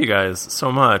 thank you guys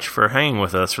so much for hanging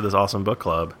with us for this awesome book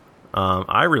club.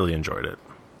 I really enjoyed it.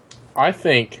 I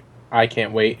think I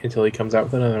can't wait until he comes out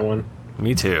with another one.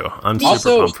 Me too. I'm Also,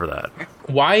 super pumped for that.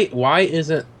 Why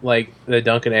isn't like the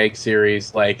Dunk and Egg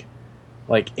series like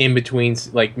in between,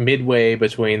 like midway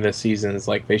between the seasons?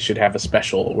 Like they should have a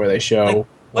special where they show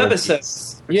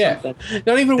Webisodes. Yeah,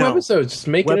 not even webisodes. Just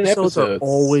make it an Webisodes episode. are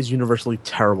always universally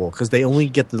terrible because they only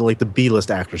get the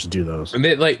B-list actors to do those. And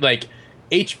they, like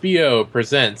HBO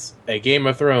presents a Game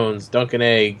of Thrones Dunk and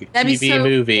Egg That'd be TV so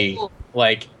movie. cool.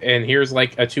 Like, and here's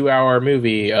like a 2-hour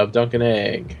movie of Dunk and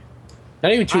Egg.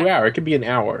 Not even 2 hour. It could be an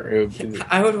hour.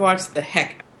 I would watch the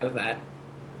heck out of that.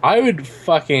 I would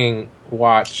fucking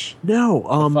watch. No,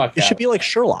 Fuck it should that. be like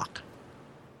Sherlock.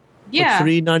 Yeah. Like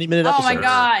 3 90-minute Oh, episodes. my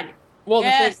God. Well,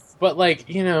 Yes. the thing, but like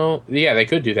yeah, they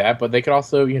could do that, but they could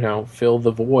also fill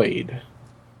the void.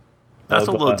 That's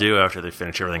of, what they'll do after they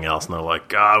finish everything else, and they're like,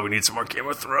 God, we need some more Game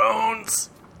of Thrones.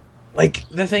 Like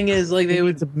the thing is, like They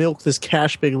would to milk this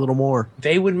cash big a little more.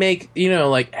 they would make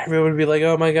like everyone would be like,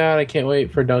 oh my God, I can't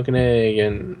wait for Dunk and Egg,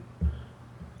 and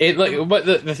it like. But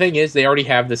the thing is, they already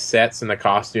have the sets and the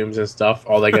costumes and stuff.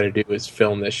 All they got to do is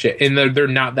film this shit, and they're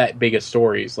not that big of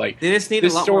stories. Like They just need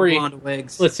this a lot story. more blonde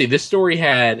wigs. Let's see. This story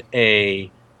had a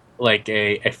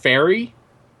ferry,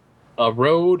 a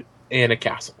road, and a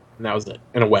castle, and that was it,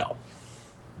 and a well.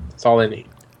 That's all they need.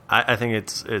 I think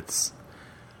it's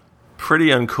pretty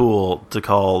uncool to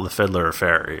call the Fiddler a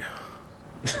fairy.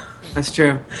 That's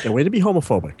true. Yeah, way to be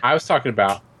homophobic. I was talking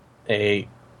about a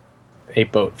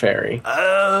boat ferry.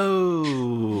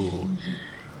 Oh.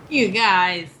 You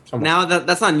guys. Now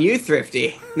that's on you,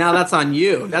 Thrifty. Now that's on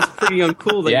you. That's pretty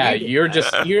uncool. That Yeah, you did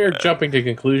you're jumping to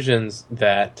conclusions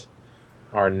that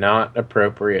are not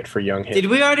appropriate for young Did kids.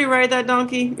 we already ride that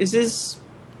donkey? Is this?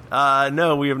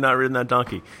 No, we have not ridden that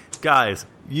donkey. Guys,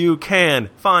 you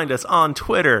can find us on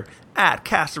Twitter at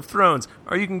Cast of Thrones,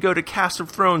 or you can go to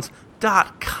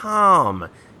castofthrones.com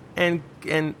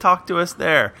and talk to us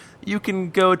there. You can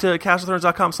go to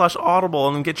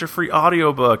castofthrones.com/audible and get your free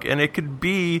audiobook, and it could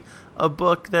be a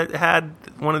book that had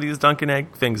one of these Dunk and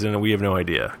Egg things in it. We have no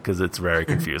idea because it's very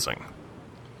confusing.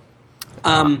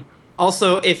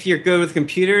 Also, if you're good with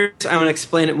computers, I'm going to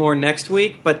explain it more next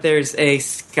week. But there's a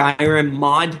Skyrim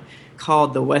mod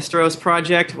called the Westeros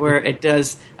Project, where it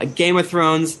does a Game of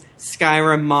Thrones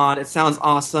Skyrim mod. It sounds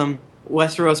awesome.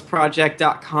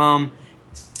 WesteroSproject.com.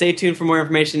 Stay tuned for more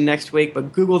information next week,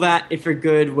 but Google that if you're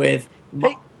good with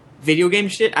video game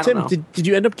shit. I don't know. Tim, did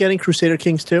you end up getting Crusader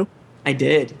Kings 2? I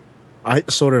did.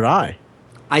 So did I.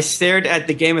 I stared at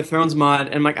the Game of Thrones mod,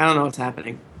 and I'm like, I don't know what's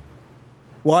happening.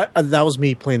 What? That was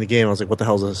me playing the game. I was like, what the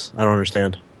hell is this? I don't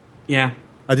understand. Yeah.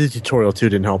 I did the tutorial too,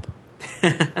 didn't help.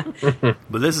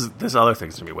 But this other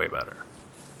thing's going to be way better.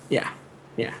 Yeah.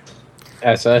 Yeah.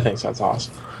 So I think that's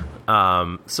awesome.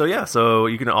 So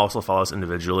you can also follow us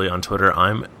individually on Twitter.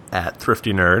 I'm at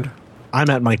Thrifty Nerd.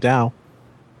 I'm at Mike Dow.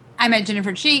 I'm at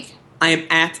Jennifer Cheek. I am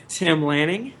at Tim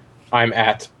Lanning. I'm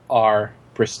at R.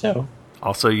 Bristow.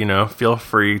 Also, feel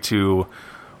free to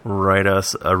write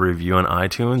us a review on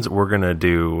iTunes. We're going to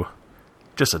do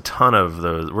just a ton of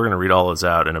those. We're going to read all those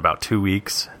out in about 2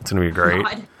 weeks. It's going to be great.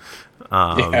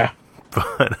 God. Yeah.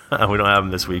 But we don't have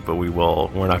them this week, but we will.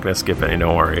 We're not going to skip any,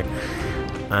 don't worry.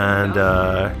 And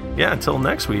until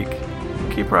next week,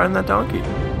 keep riding that donkey.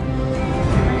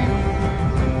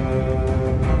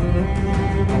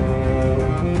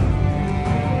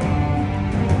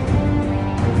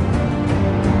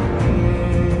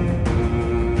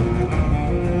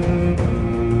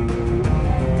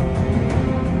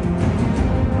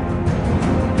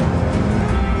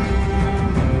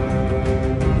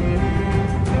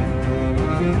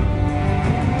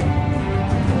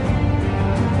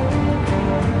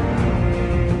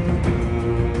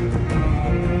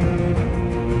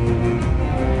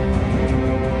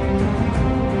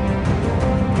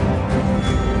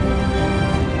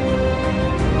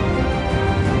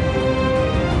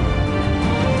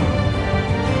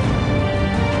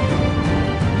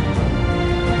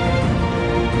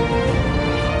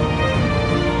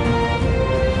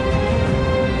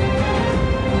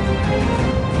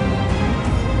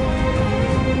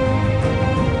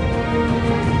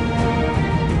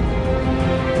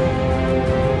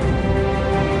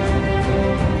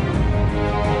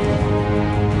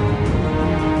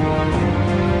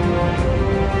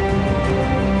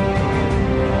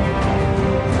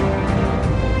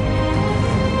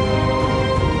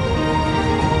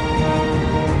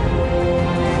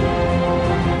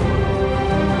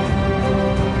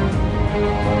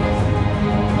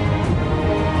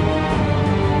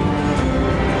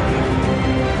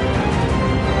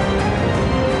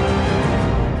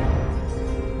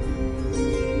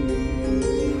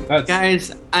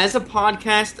 Guys, as a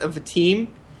podcast of a team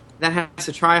that has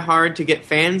to try hard to get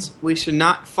fans, we should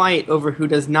not fight over who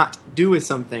does not do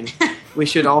something. We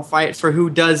should all fight for who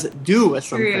does do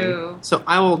something. True. So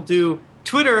I will do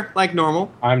Twitter like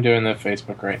normal. I'm doing the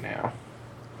Facebook right now.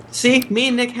 See, me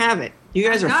and Nick have it. You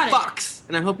guys are Got it. fucks,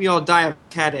 and I hope you all die of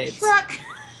cat AIDS. Truck.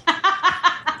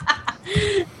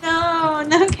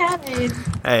 No cat AIDS.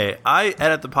 Hey, I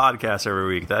edit the podcast every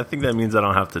week. I think that means I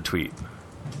don't have to tweet.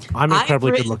 I'm incredibly I've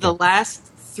good written looking. the last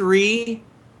 3,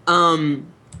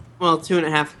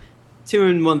 2.5, 2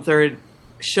 1/3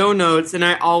 show notes, and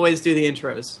I always do the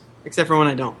intros, except for when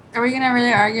I don't. Are we gonna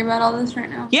really argue about all this right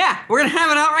now? Yeah, we're gonna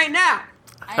have it out right now.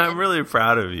 I'm really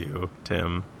proud of you,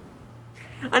 Tim.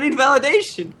 I need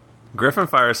validation. Griffin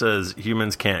Fire says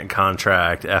humans can't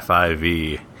contract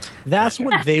FIV. That's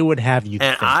what they would have you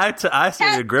And think. I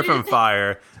say to Griffin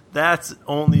Fire, that's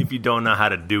only if you don't know how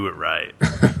to do it right.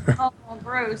 Oh,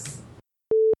 gross.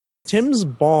 Tim's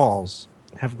balls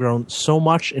have grown so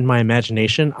much in my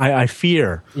imagination. I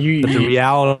fear that the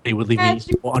reality would leave me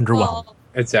so underwhelmed.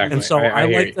 Exactly. And so I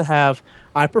hear like you. to have,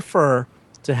 I prefer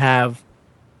to have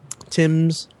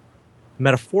Tim's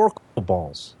metaphorical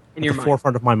balls In at your the mind.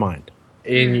 forefront of my mind.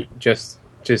 in just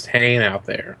hanging out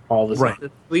there all the Right.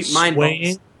 time. The sweet mind Swaying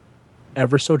balls.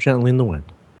 ever so gently in the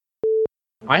wind.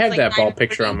 I have Like that ball 9:30.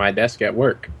 picture on my desk at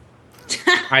work.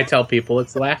 I tell people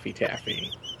it's Laffy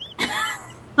Taffy.